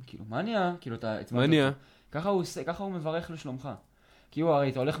איום, כאילו, מה נהיה? כאילו, מה נהיה? ככה הוא מברך לשלומך. כאילו, הרי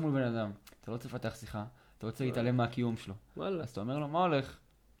אתה הולך מול בן אדם, אתה לא רוצה לפתח שיחה, אתה רוצה להתעלם מהקיום שלו. וואלה. אז אתה אומר לו, מה הולך?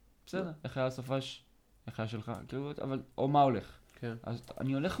 בסדר, איך היה הסופש? איך היה שלך? כאילו, אבל, או מה הולך? כן. אז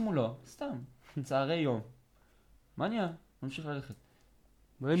אני הולך מולו, סתם, צערי יום. מה נהיה? ממשיך ללכת.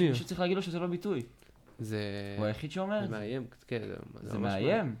 מה נהיה? מישהו צריך להגיד לו שזה לא ביטוי. זה... הוא היחיד שאומר את זה זה. מאיים, כן. זה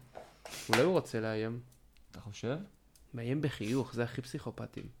מאיים. אולי הוא רוצה לאיים. אתה חושב? מאיים בחיוך, זה הכי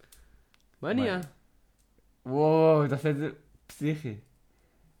פסיכופטים. מה נהיה? וואו, תעשה את זה פסיכי.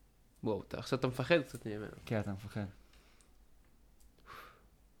 וואו, עכשיו אתה מפחד קצת ממנו. כן, אתה מפחד.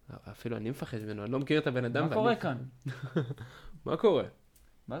 אפילו אני מפחד ממנו, אני לא מכיר את הבן אדם. מה קורה כאן? מה קורה?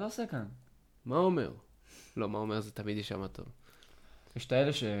 מה אתה עושה כאן? מה אומר? לא, מה אומר זה תמיד יישמע טוב. יש את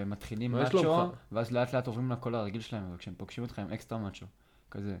האלה שמתחילים מה מאצ'ו, שלומך? ואז לאט לאט עוברים לקול הרגיל שלהם, אבל כשהם פוגשים אותך עם אקסטרה מאצ'ו,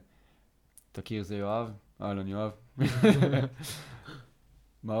 כזה, תכיר זה יואב? אהלן יואב.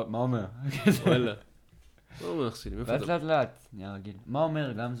 מה אומר? וואלה. מה אומר אח שלי? מאיפה ואז אתה? לאט לאט, נהיה רגיל. מה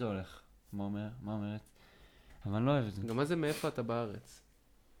אומר? גם זה הולך. מה אומר? מה אומרת? אבל אני לא אוהב את זה. גם מה זה מאיפה אתה בארץ?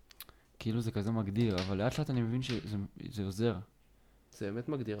 כאילו זה כזה מגדיר, אבל לאט לאט אני מבין שזה עוזר. זה באמת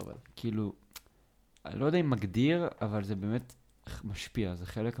מגדיר אבל. כאילו, אני לא יודע אם מגדיר, אבל זה באמת משפיע, זה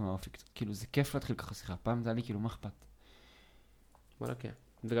חלק מהאופי. כאילו זה כיף להתחיל ככה שיחה. פעם זה היה לי כאילו מה אכפת. וואלה כן.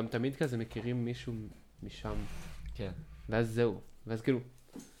 וגם תמיד כזה מכירים מישהו משם. כן. ואז זהו. ואז כאילו,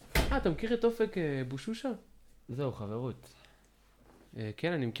 אתה מכיר את אופק בושושה? זהו, חברות.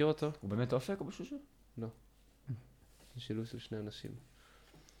 כן, אני מכיר אותו. הוא באמת אופק או בשושה? לא. זה שילוב של שני אנשים.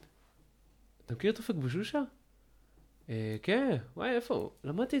 אתה מכיר את אופק בושושה? כן. וואי, איפה הוא?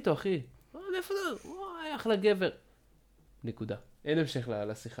 למדתי איתו, אחי. איפה זה? וואי, אחלה גבר. נקודה. אין המשך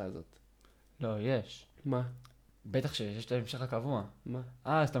לשיחה הזאת. לא, יש. מה? בטח שיש את ההמשך הקבוע. מה?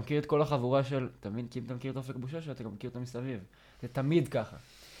 אז אתה מכיר את כל החבורה של... אתה מבין? כי אם אתה מכיר את אופק בושושה, אתה גם מכיר אותו מסביב. זה תמיד ככה.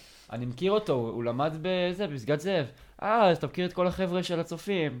 אני מכיר אותו, הוא למד בפסגת זאב. אז אתה מכיר את כל החבר'ה של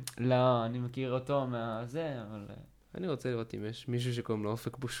הצופים. לא, אני מכיר אותו מהזה, אבל... אני רוצה לראות אם יש מישהו שקוראים לו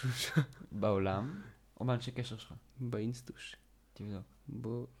אופק בושושה. בעולם, או באנשי קשר שלך. באינסטוש.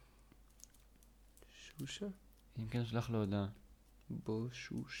 תבדוק. בושושה? אם כן, שלח לו הודעה.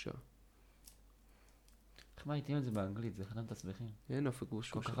 בושושה. איך מעיטים את זה באנגלית? זה אחד המתסבכים. אין אופק כל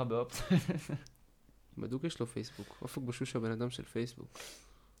בושושה. כך הרבה אופציות. בדוק יש לו פייסבוק. אופק בושושה בן אדם של פייסבוק.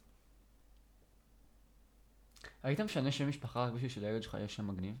 היית משנה שם משפחה רק בשביל שלילד שלך יש שם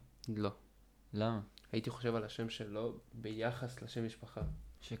מגניב? לא. למה? הייתי חושב על השם שלו ביחס לשם משפחה.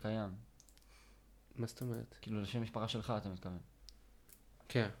 שקיים. מה זאת אומרת? כאילו לשם משפחה שלך אתה מתכוון.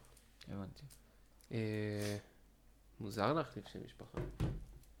 כן. הבנתי. מוזר להחליף שם משפחה.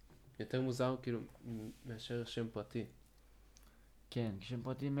 יותר מוזר כאילו מאשר שם פרטי. כן, כשם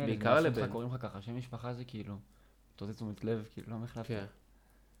פרטי מלך. בעיקר לבן. קוראים לך ככה, שם משפחה זה כאילו... אתה רוצה תשומת לב, כאילו לא מחלפת. כן.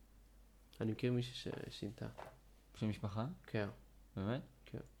 אני מכיר מישהי ששינתה. שם משפחה? כן. באמת?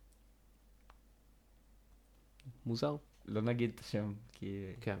 כן. מוזר. לא נגיד את השם, כי...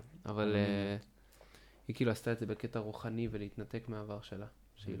 כן, אבל היא כאילו עשתה את זה בקטע רוחני ולהתנתק מהעבר שלה,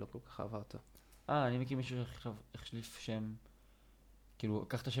 שהיא לא כל כך אהבה אותו. אני מכיר מישהו שעכשיו החליף שם, כאילו,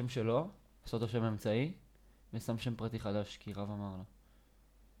 קח את השם שלו, עשה אותו שם אמצעי, ושם שם פרטי חדש, כי רב אמר לו.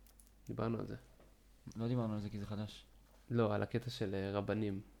 דיברנו על זה. לא דיברנו על זה כי זה חדש. לא, על הקטע של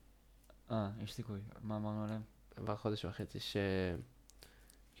רבנים. יש סיכוי. מה אמרנו עליהם? עבר חודש וחצי,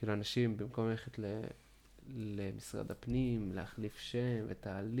 שכאילו אנשים במקום ללכת למשרד הפנים, להחליף שם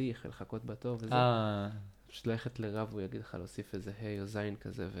ותהליך ולחכות בתור וזה, פשוט ללכת לרב הוא יגיד לך להוסיף איזה ה' או זין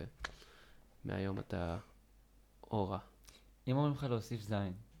כזה ומהיום אתה אורה. אם אומרים לך להוסיף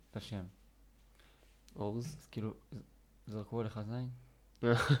זין, את השם, אורז? אז כאילו, זרקו עליך זין?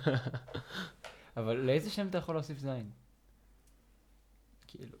 אבל לאיזה שם אתה יכול להוסיף זין?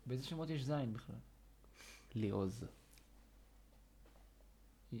 כאילו, באיזה שמות יש זין בכלל? ליעוז.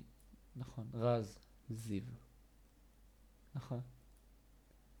 נכון, רז. זיו. נכון.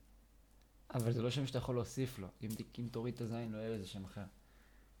 אבל זה לא שם שאתה יכול להוסיף לו. אם תוריד את הזין, לא יהיה איזה שם אחר.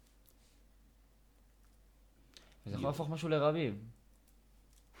 וזה יכול להפוך משהו לרבים.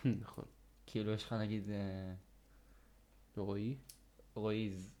 נכון. כאילו, יש לך נגיד... רועי?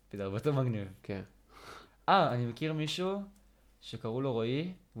 רועיז. זה הרבה יותר מגניב. כן. אני מכיר מישהו שקראו לו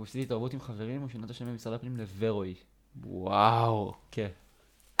רועי, והוא עשיתי התערבות עם חברים, הוא שינה את השם במשרד הפנים לוורועי. וואו. כן.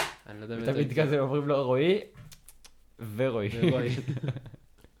 אני לא יודע מי תמיד כזה אומרים לו רועי, ורועי.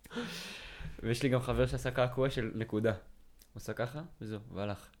 ויש לי גם חבר שעשה קעקוע של נקודה. הוא עשה ככה, וזהו,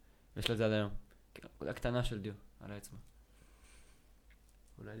 והלך. ויש לו את זה עד היום. נקודה קטנה של דיו, על האצבע.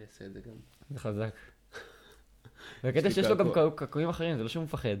 אולי אני אעשה את זה גם. זה חזק. והקטע שיש לו גם קעקועים אחרים, זה לא שהוא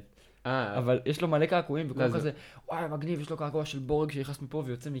מפחד. אבל יש לו מלא קעקועים, וכמו כזה, וואי, מגניב, יש לו קעקוע של בורג שנכנס מפה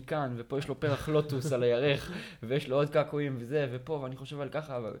ויוצא מכאן, ופה יש לו פרח לוטוס על הירך, ויש לו עוד קעקועים וזה, ופה, ואני חושב על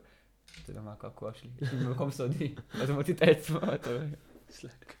ככה, אבל... אתה יודע מה הקעקוע שלי? יש לי במקום סודי. אז הוא מוציא את האצבע, אתה רואה.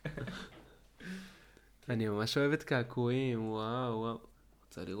 אני ממש אוהב את קעקועים, וואו.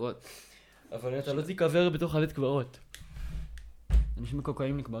 רוצה לראות. אבל אתה לא תיקבר בתוך בית קברות. אנשים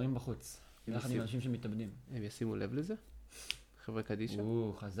מקעקועים נקברים בחוץ. יחד עם אנשים שמתאבדים. הם ישימו לב לזה? חבר'ה קדישה?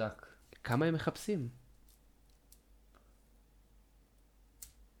 חזק. כמה הם מחפשים?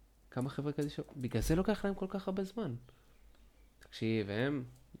 כמה חבר'ה קדישה? בגלל זה לוקח להם כל כך הרבה זמן. תקשיב, הם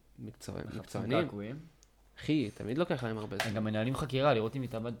מקצוענים. אחי, תמיד לוקח להם הרבה זמן. הם גם מנהלים חקירה, לראות אם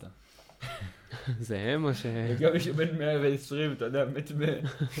התאבדת. זה הם או ש... וגם מישהו בין 120, אתה יודע, מת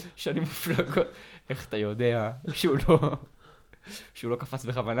בשנים מופלגות. איך אתה יודע שהוא לא קפץ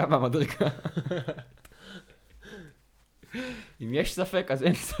בכוונה מהמדרגה? אם יש ספק, אז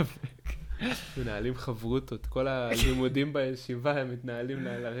אין ספק. מנהלים חברותות, כל הלימודים בישיבה הם מתנהלים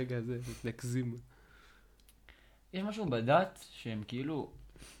לרגע הזה, מתנקזים. יש משהו בדת שהם כאילו,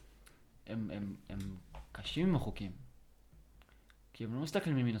 הם קשים עם החוקים. כי הם לא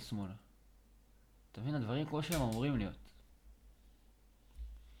מסתכלים ממין השמאלה. אתה מבין, הדברים כמו שהם אמורים להיות.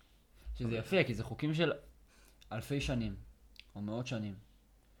 שזה יפה, כי זה חוקים של אלפי שנים, או מאות שנים.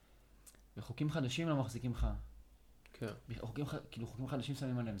 וחוקים חדשים לא מחזיקים לך. כן. חוקים חדשים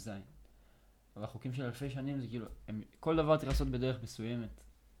שמים עליהם זין. אבל החוקים של אלפי שנים זה כאילו, כל דבר צריך לעשות בדרך מסוימת.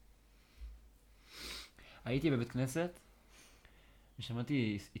 הייתי בבית כנסת,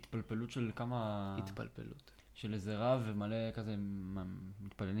 ושמעתי התפלפלות של כמה... התפלפלות. של איזה רב ומלא כזה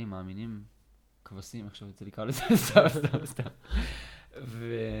מתפללים, מאמינים, כבשים, עכשיו יצא לקרוא לזה, סתם.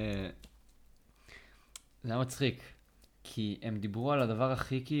 זה היה מצחיק, כי הם דיברו על הדבר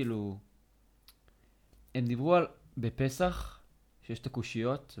הכי כאילו... הם דיברו על בפסח, שיש את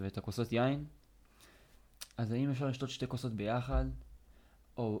הקושיות ואת הכוסות יין, אז האם אפשר לשתות שתי כוסות ביחד,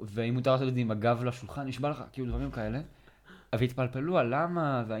 והאם מותר לעשות את זה עם הגב לשולחן, נשבע לך, כאילו דברים כאלה, והתפלפלו על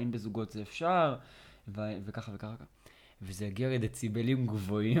למה, והאם בזוגות זה אפשר, וככה וככה. וזה הגיע לדציבלים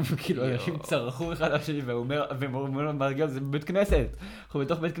גבוהים, כאילו אנשים צרחו אחד על השני, והם אומרים לו מרגיע, זה בבית כנסת, אנחנו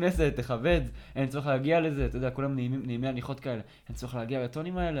בתוך בית כנסת, תכבד, אין צורך להגיע לזה, אתה יודע, כולם נעימי הניחות כאלה, אין צורך להגיע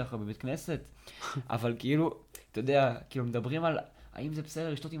לטונים האלה, אנחנו בבית כנסת, אבל כאילו, אתה יודע, כאילו מדברים על האם זה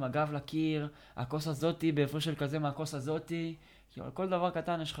בסדר לשתות עם הגב לקיר, הכוס הזאתי בהפרש של כזה מהכוס הזאתי, כאילו על כל דבר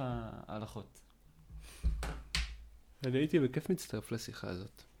קטן יש לך הלכות. אני הייתי בכיף מצטרף לשיחה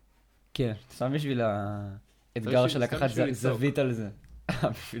הזאת. כן, סתם בשביל האתגר של לקחת זווית על זה.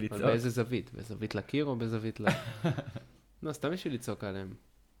 בשביל לצעוק. באיזה זווית? בזווית לקיר או בזווית לא, סתם בשביל לצעוק עליהם.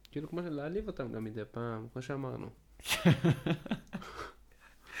 כאילו כמו להעליב אותם גם מדי פעם, כמו שאמרנו.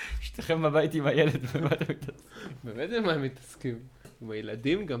 שתכם בבית עם הילד, במה אתם מתעסקים? באמת במה הם מתעסקים? עם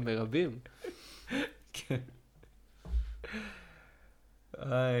הילדים גם ברבים. כן.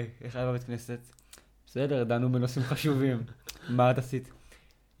 איך היה בבית כנסת? בסדר, דנו בנושאים חשובים. מה את עשית?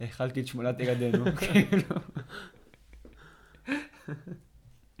 אכלתי את 8 ילדינו.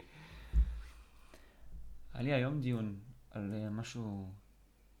 היה לי היום דיון על משהו,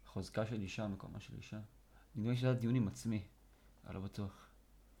 חוזקה של אישה, מקומה של אישה. נראה לי שזה דיון עם עצמי, אני לא בטוח.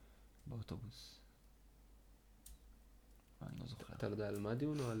 באוטובוס. אני לא זוכר. אתה יודע על מה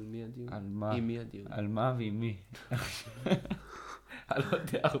הדיון או על מי הדיון? על מה? עם מי הדיון? על מה ועם מי. אני לא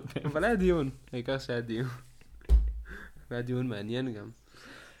יודע הרבה. אבל היה דיון, העיקר שהיה דיון. והיה דיון מעניין גם.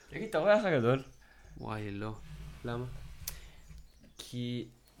 תגיד, אתה רואה אח הגדול? וואי, לא. למה? כי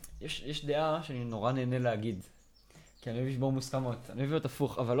יש דעה שאני נורא נהנה להגיד. כי אני אוהב לשבור מוסכמות. אני אוהב להיות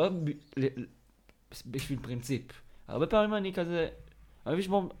הפוך, אבל לא בשביל פרינציפ. הרבה פעמים אני כזה... אני אוהב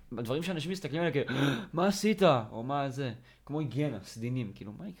לשבור דברים שאנשים מסתכלים עליהם מה עשית? או מה זה? כמו היגיינה, סדינים.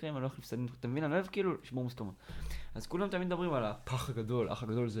 כאילו, מה יקרה אם אני לא אחליף סדינים? אתה מבין? אני אוהב כאילו לשבור מוסכמות. אז כולם תמיד מדברים על הפח הגדול. האח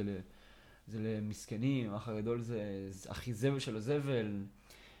הגדול זה למסכנים, האח הגדול זה הכי זבל של הזבל.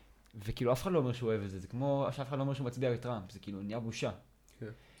 וכאילו אף אחד לא אומר שהוא אוהב את זה. זה כמו שאף אחד לא אומר שהוא מצביע לטראמפ. זה כאילו נהיה בושה.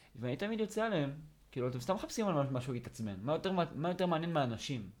 ואני תמיד יוצא עליהם, כאילו, אתם סתם מחפשים על משהו להתעצמן. מה יותר מעניין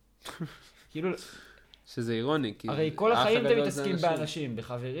מהאנשים? כאילו... שזה אירוני, כי... הרי כל החיים אתם מתעסקים באנשים,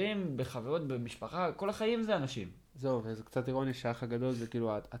 בחברים, בחברות, במשפחה, כל החיים זה אנשים. זהו, וזה קצת אירוני שהאח הגדול זה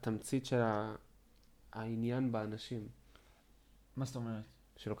כאילו התמצית של העניין באנשים. מה זאת אומרת?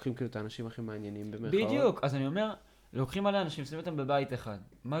 שלוקחים כאילו את האנשים הכי מעניינים במרכאות. בדיוק, אז אני אומר, לוקחים עלי אנשים, שמים אותם בבית אחד.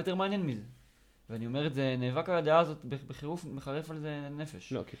 מה יותר מעניין מזה? ואני אומר את זה, נאבק על הדעה הזאת בחירוף, מחרף על זה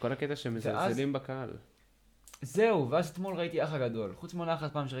נפש. לא, כי כל הקטע שמזלזלים בקהל. זהו, ואז אתמול ראיתי אח הגדול. חוץ מעונה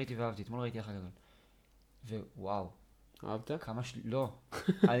אחת פעם שראיתי ואהבתי, אתמול ראיתי אח הגדול. ווואו. אהבת? לא.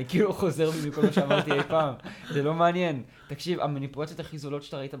 אני כאילו חוזר בי מכל מה שאמרתי אי פעם. זה לא מעניין. תקשיב, המניפולציות הכי זולות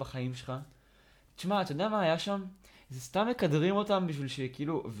שאתה ראית בחיים שלך, תשמע, אתה יודע מה היה שם? זה סתם מקדרים אותם בשביל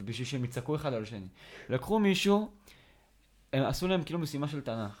שכאילו, בשביל שהם יצעקו אחד על השני. לקחו מישהו, הם עשו להם כאילו משימה של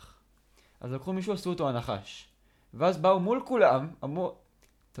תנ"ך. אז לקחו מישהו, עשו אותו הנחש. ואז באו מול כולם, אמרו,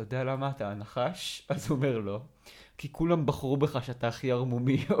 אתה יודע למה אתה הנחש? אז הוא אומר לא. כי כולם בחרו בך שאתה הכי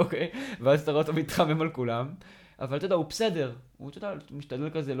ערמומי, אוקיי? ואז אתה רואה אותו מתחמם על כולם. אבל אתה יודע, הוא בסדר. הוא, אתה יודע, משתדל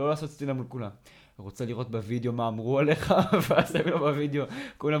כזה לא לעשות סטינה מול כולם. הוא רוצה לראות בווידאו מה אמרו עליך, ואז הם לו בווידאו,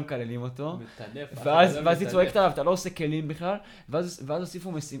 כולם קללים אותו. ואז היא צועקת עליו, אתה לא עושה כלים בכלל, ואז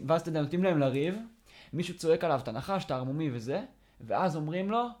הוסיפו משימה, ואז אתה יודע, נותנים להם לריב, מישהו צועק עליו, אתה נחש, אתה ערמומי וזה, ואז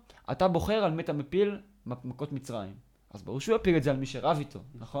אומרים לו, אתה בוחר על מי אתה מפיל מכות מצרים. אז ברור שהוא יפיל את זה על מי שרב איתו,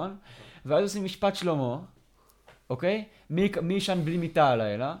 נכון? ואז עושים משפט שלמה, אוקיי? מי ישן בלי מיטה על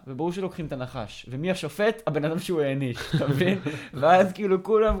הלילה, וברור שלוקחים את הנחש. ומי השופט? הבן אדם שהוא העניש, אתה מבין? ואז כאילו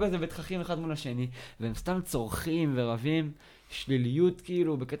כולם כזה בתככים אחד מול השני, והם סתם צורכים ורבים, שליליות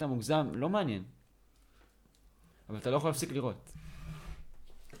כאילו, בקטע מוגזם, לא מעניין. אבל אתה לא יכול להפסיק לראות.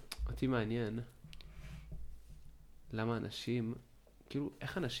 אותי מעניין, למה אנשים, כאילו,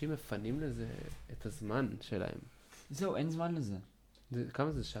 איך אנשים מפנים לזה את הזמן שלהם? זהו, אין זמן לזה.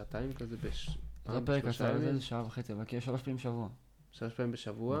 כמה זה? שעתיים כזה זה פרק קצר, זה שעה וחצי, אבל כאילו 3 פעמים בשבוע. 3 פעמים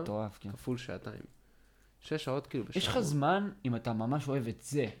בשבוע? מטורף, כן. כפול שעתיים. 6 שעות כאילו בשבוע. יש לך זמן אם אתה ממש אוהב את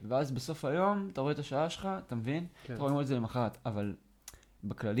זה, ואז בסוף היום אתה רואה את השעה שלך, אתה מבין? אתה רואה ללמוד את זה למחרת, אבל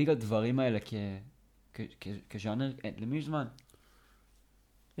בכללי הדברים האלה כז'אנר, למי יש זמן?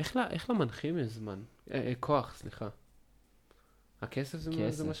 איך למנחים יש זמן? כוח, סליחה. הכסף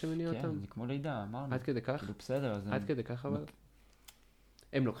זה מה שמניע אותם? כן, זה כמו לידה, אמרנו. עד כדי כך? כאילו בסדר, אז... עד כדי כך אבל?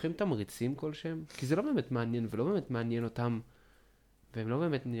 הם לוקחים תמריצים כלשהם? כי זה לא באמת מעניין, ולא באמת מעניין אותם, והם לא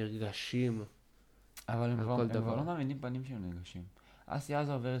באמת נרגשים אבל על כל הם דבר. כבר לא מאמינים פנים שהם נרגשים. אסי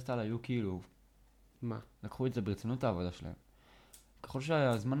עזה וורסטל היו כאילו... מה? לקחו את זה ברצינות העבודה שלהם. ככל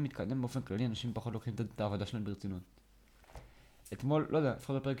שהזמן מתקדם באופן כללי, אנשים פחות לוקחים את העבודה שלהם ברצינות. אתמול, לא יודע,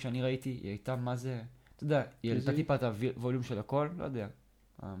 לפחות בפרק שאני ראיתי, היא הייתה מה זה... אתה יודע, היא העלתה טיפה את הווליום של הכל, לא יודע,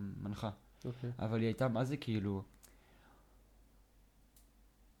 המנחה. אבל היא הייתה מה זה כאילו...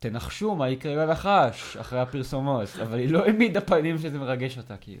 תנחשו מה יקרה לנחש אחרי הפרסומות, אבל היא לא העמידה פנים שזה מרגש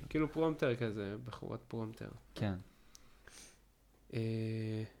אותה, כאילו. כאילו פרומטר כזה, בחורת פרומטר. כן.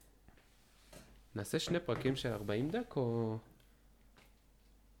 נעשה 2 פרקים של 40 דק או...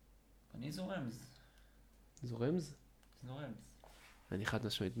 אני זורמז. זורמז? זורמז. אני חד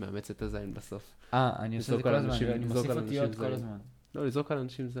משמעית מאמץ את הזין בסוף. אני עושה את זה כל הזמן, אני מוסיף אותיות כל הזמן. לא, לזרוק על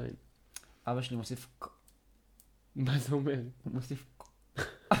אנשים זין. אבא שלי מוסיף... מה זה אומר? הוא מוסיף...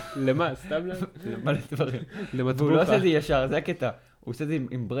 למה? סתם מלא דברים. למטבוחה. והוא לא עושה את זה ישר, זה הקטע. הוא עושה את זה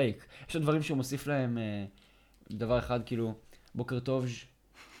עם ברייק. יש לו דברים שהוא מוסיף להם דבר אחד, כאילו, בוקר טוב,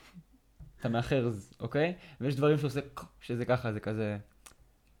 אתה מאחר, אוקיי? ויש דברים שהוא עושה, שזה ככה, זה כזה,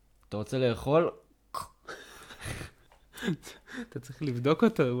 אתה רוצה לאכול? אתה צריך לבדוק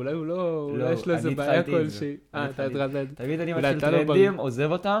אותו, אולי הוא לא, אולי יש לו איזה בעיה כלשהי. אתה התרדד. תמיד אני מתחיל טרנדים,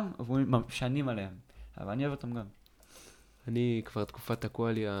 עוזב אותם, ושנים עליהם. אבל אני אוהב אותם גם. אני כבר תקופה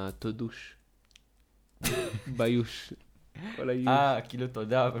תקוע לי התודוש. ביוש. כל היוש. כאילו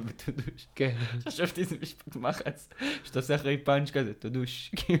תודה, אבל בתודוש. כן. חשבתי זה משפט מחץ, שאתה עושה אחרי פאנץ' כזה,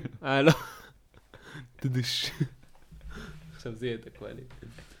 תודוש. לא. תודוש. עכשיו זה יהיה תקוע לי.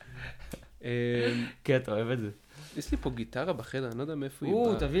 כן, אתה אוהב את זה. יש לי פה גיטרה בחדר, אני לא יודע מאיפה היא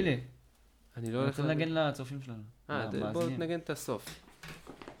באה. תביא לי. אני לא אני הולך... רוצה לנגן לצופים שלנו. בוא נגן את הסוף.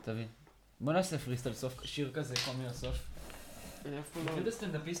 תביא. בוא נעשה פריסטייל סוף, שיר כזה, קומי הסוף. מכיר את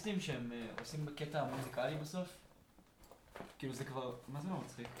הסטנדאפיסטים שהם עושים בקטע המוזיקלי בסוף? כאילו זה כבר, מה זה לא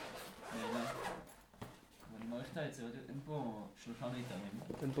מצחיק? אני מעריך את היצירות, אין פה 3 מיתרים.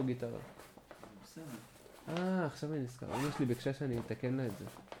 אין פה גיטרה. בסדר. עכשיו אני נזכר. אמא שלי ביקשה שאני אתקן לה את זה.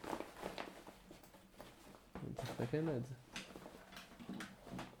 אני צריך לתקן לה את זה.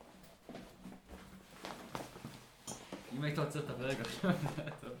 אם היית עוצר את הפרק עכשיו, זה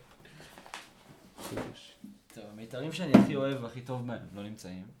היה טוב. חידוש. טוב, המיתרים שאני הכי אוהב והכי טוב בהם לא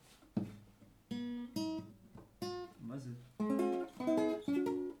נמצאים. מה זה?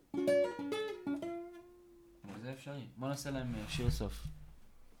 אבל זה אפשרי. בוא נעשה להם שיר סוף.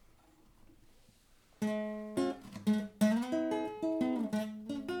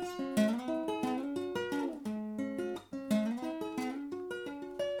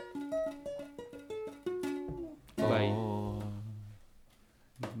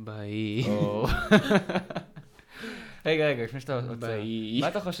 ביי. רגע, לפני שאתה עוצר. ביי. מה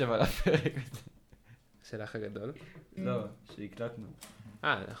אתה חושב על הפרק הזה? של האח הגדול? לא, שהקלטנו.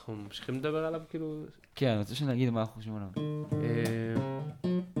 אנחנו ממשיכים לדבר עליו כאילו... כן, אני רוצה שנגיד מה אנחנו חושבים עליו.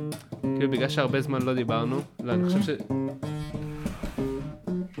 כאילו בגלל שהרבה זמן לא דיברנו, לא, אני חושב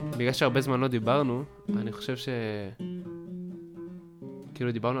בגלל שהרבה זמן לא דיברנו, אני חושב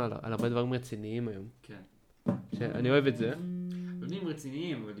כאילו דיברנו על הרבה דברים רציניים היום. כן. שאני אוהב את זה. לא נהיים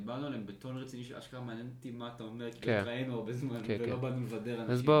רציניים, אבל דיברנו עליהם בטון רציני של אשכרה מעניין אותי מה אתה אומר, כי כן. ראינו הרבה זמן, כן, ולא כן. באנו לבדר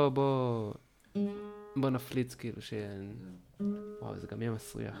אנשים. אז בוא נפליץ כאילו וואו, זה גם יהיה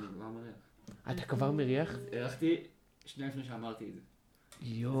מסריח. אני כבר מריח. אתה כבר מריח? הרחתי שנייה לפני שאמרתי את זה.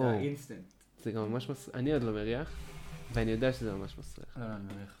 יואו. זה האינסטנט. זה גם ממש מסריח. אני עוד לא מריח, ואני יודע שזה ממש מסריח. לא,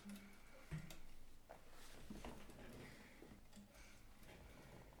 אני מריח.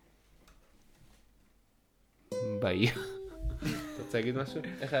 ביי. אתה רוצה להגיד משהו?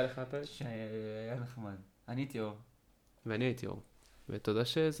 איך היה לך הפרק? שהיה נחמד. אני הייתי אור. ואני הייתי אור. ותודה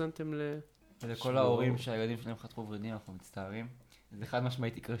שהאזנתם ולכל ההורים שהילדים שלהם חתכו ורידים, אנחנו מצטערים. זה חד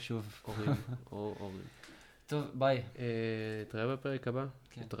משמעית יקרה שוב. הורים. טוב, ביי. נתראה בפרק הבא.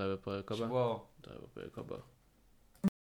 כן. נתראה בפרק הבא. שבוע. נתראה בפרק הבא.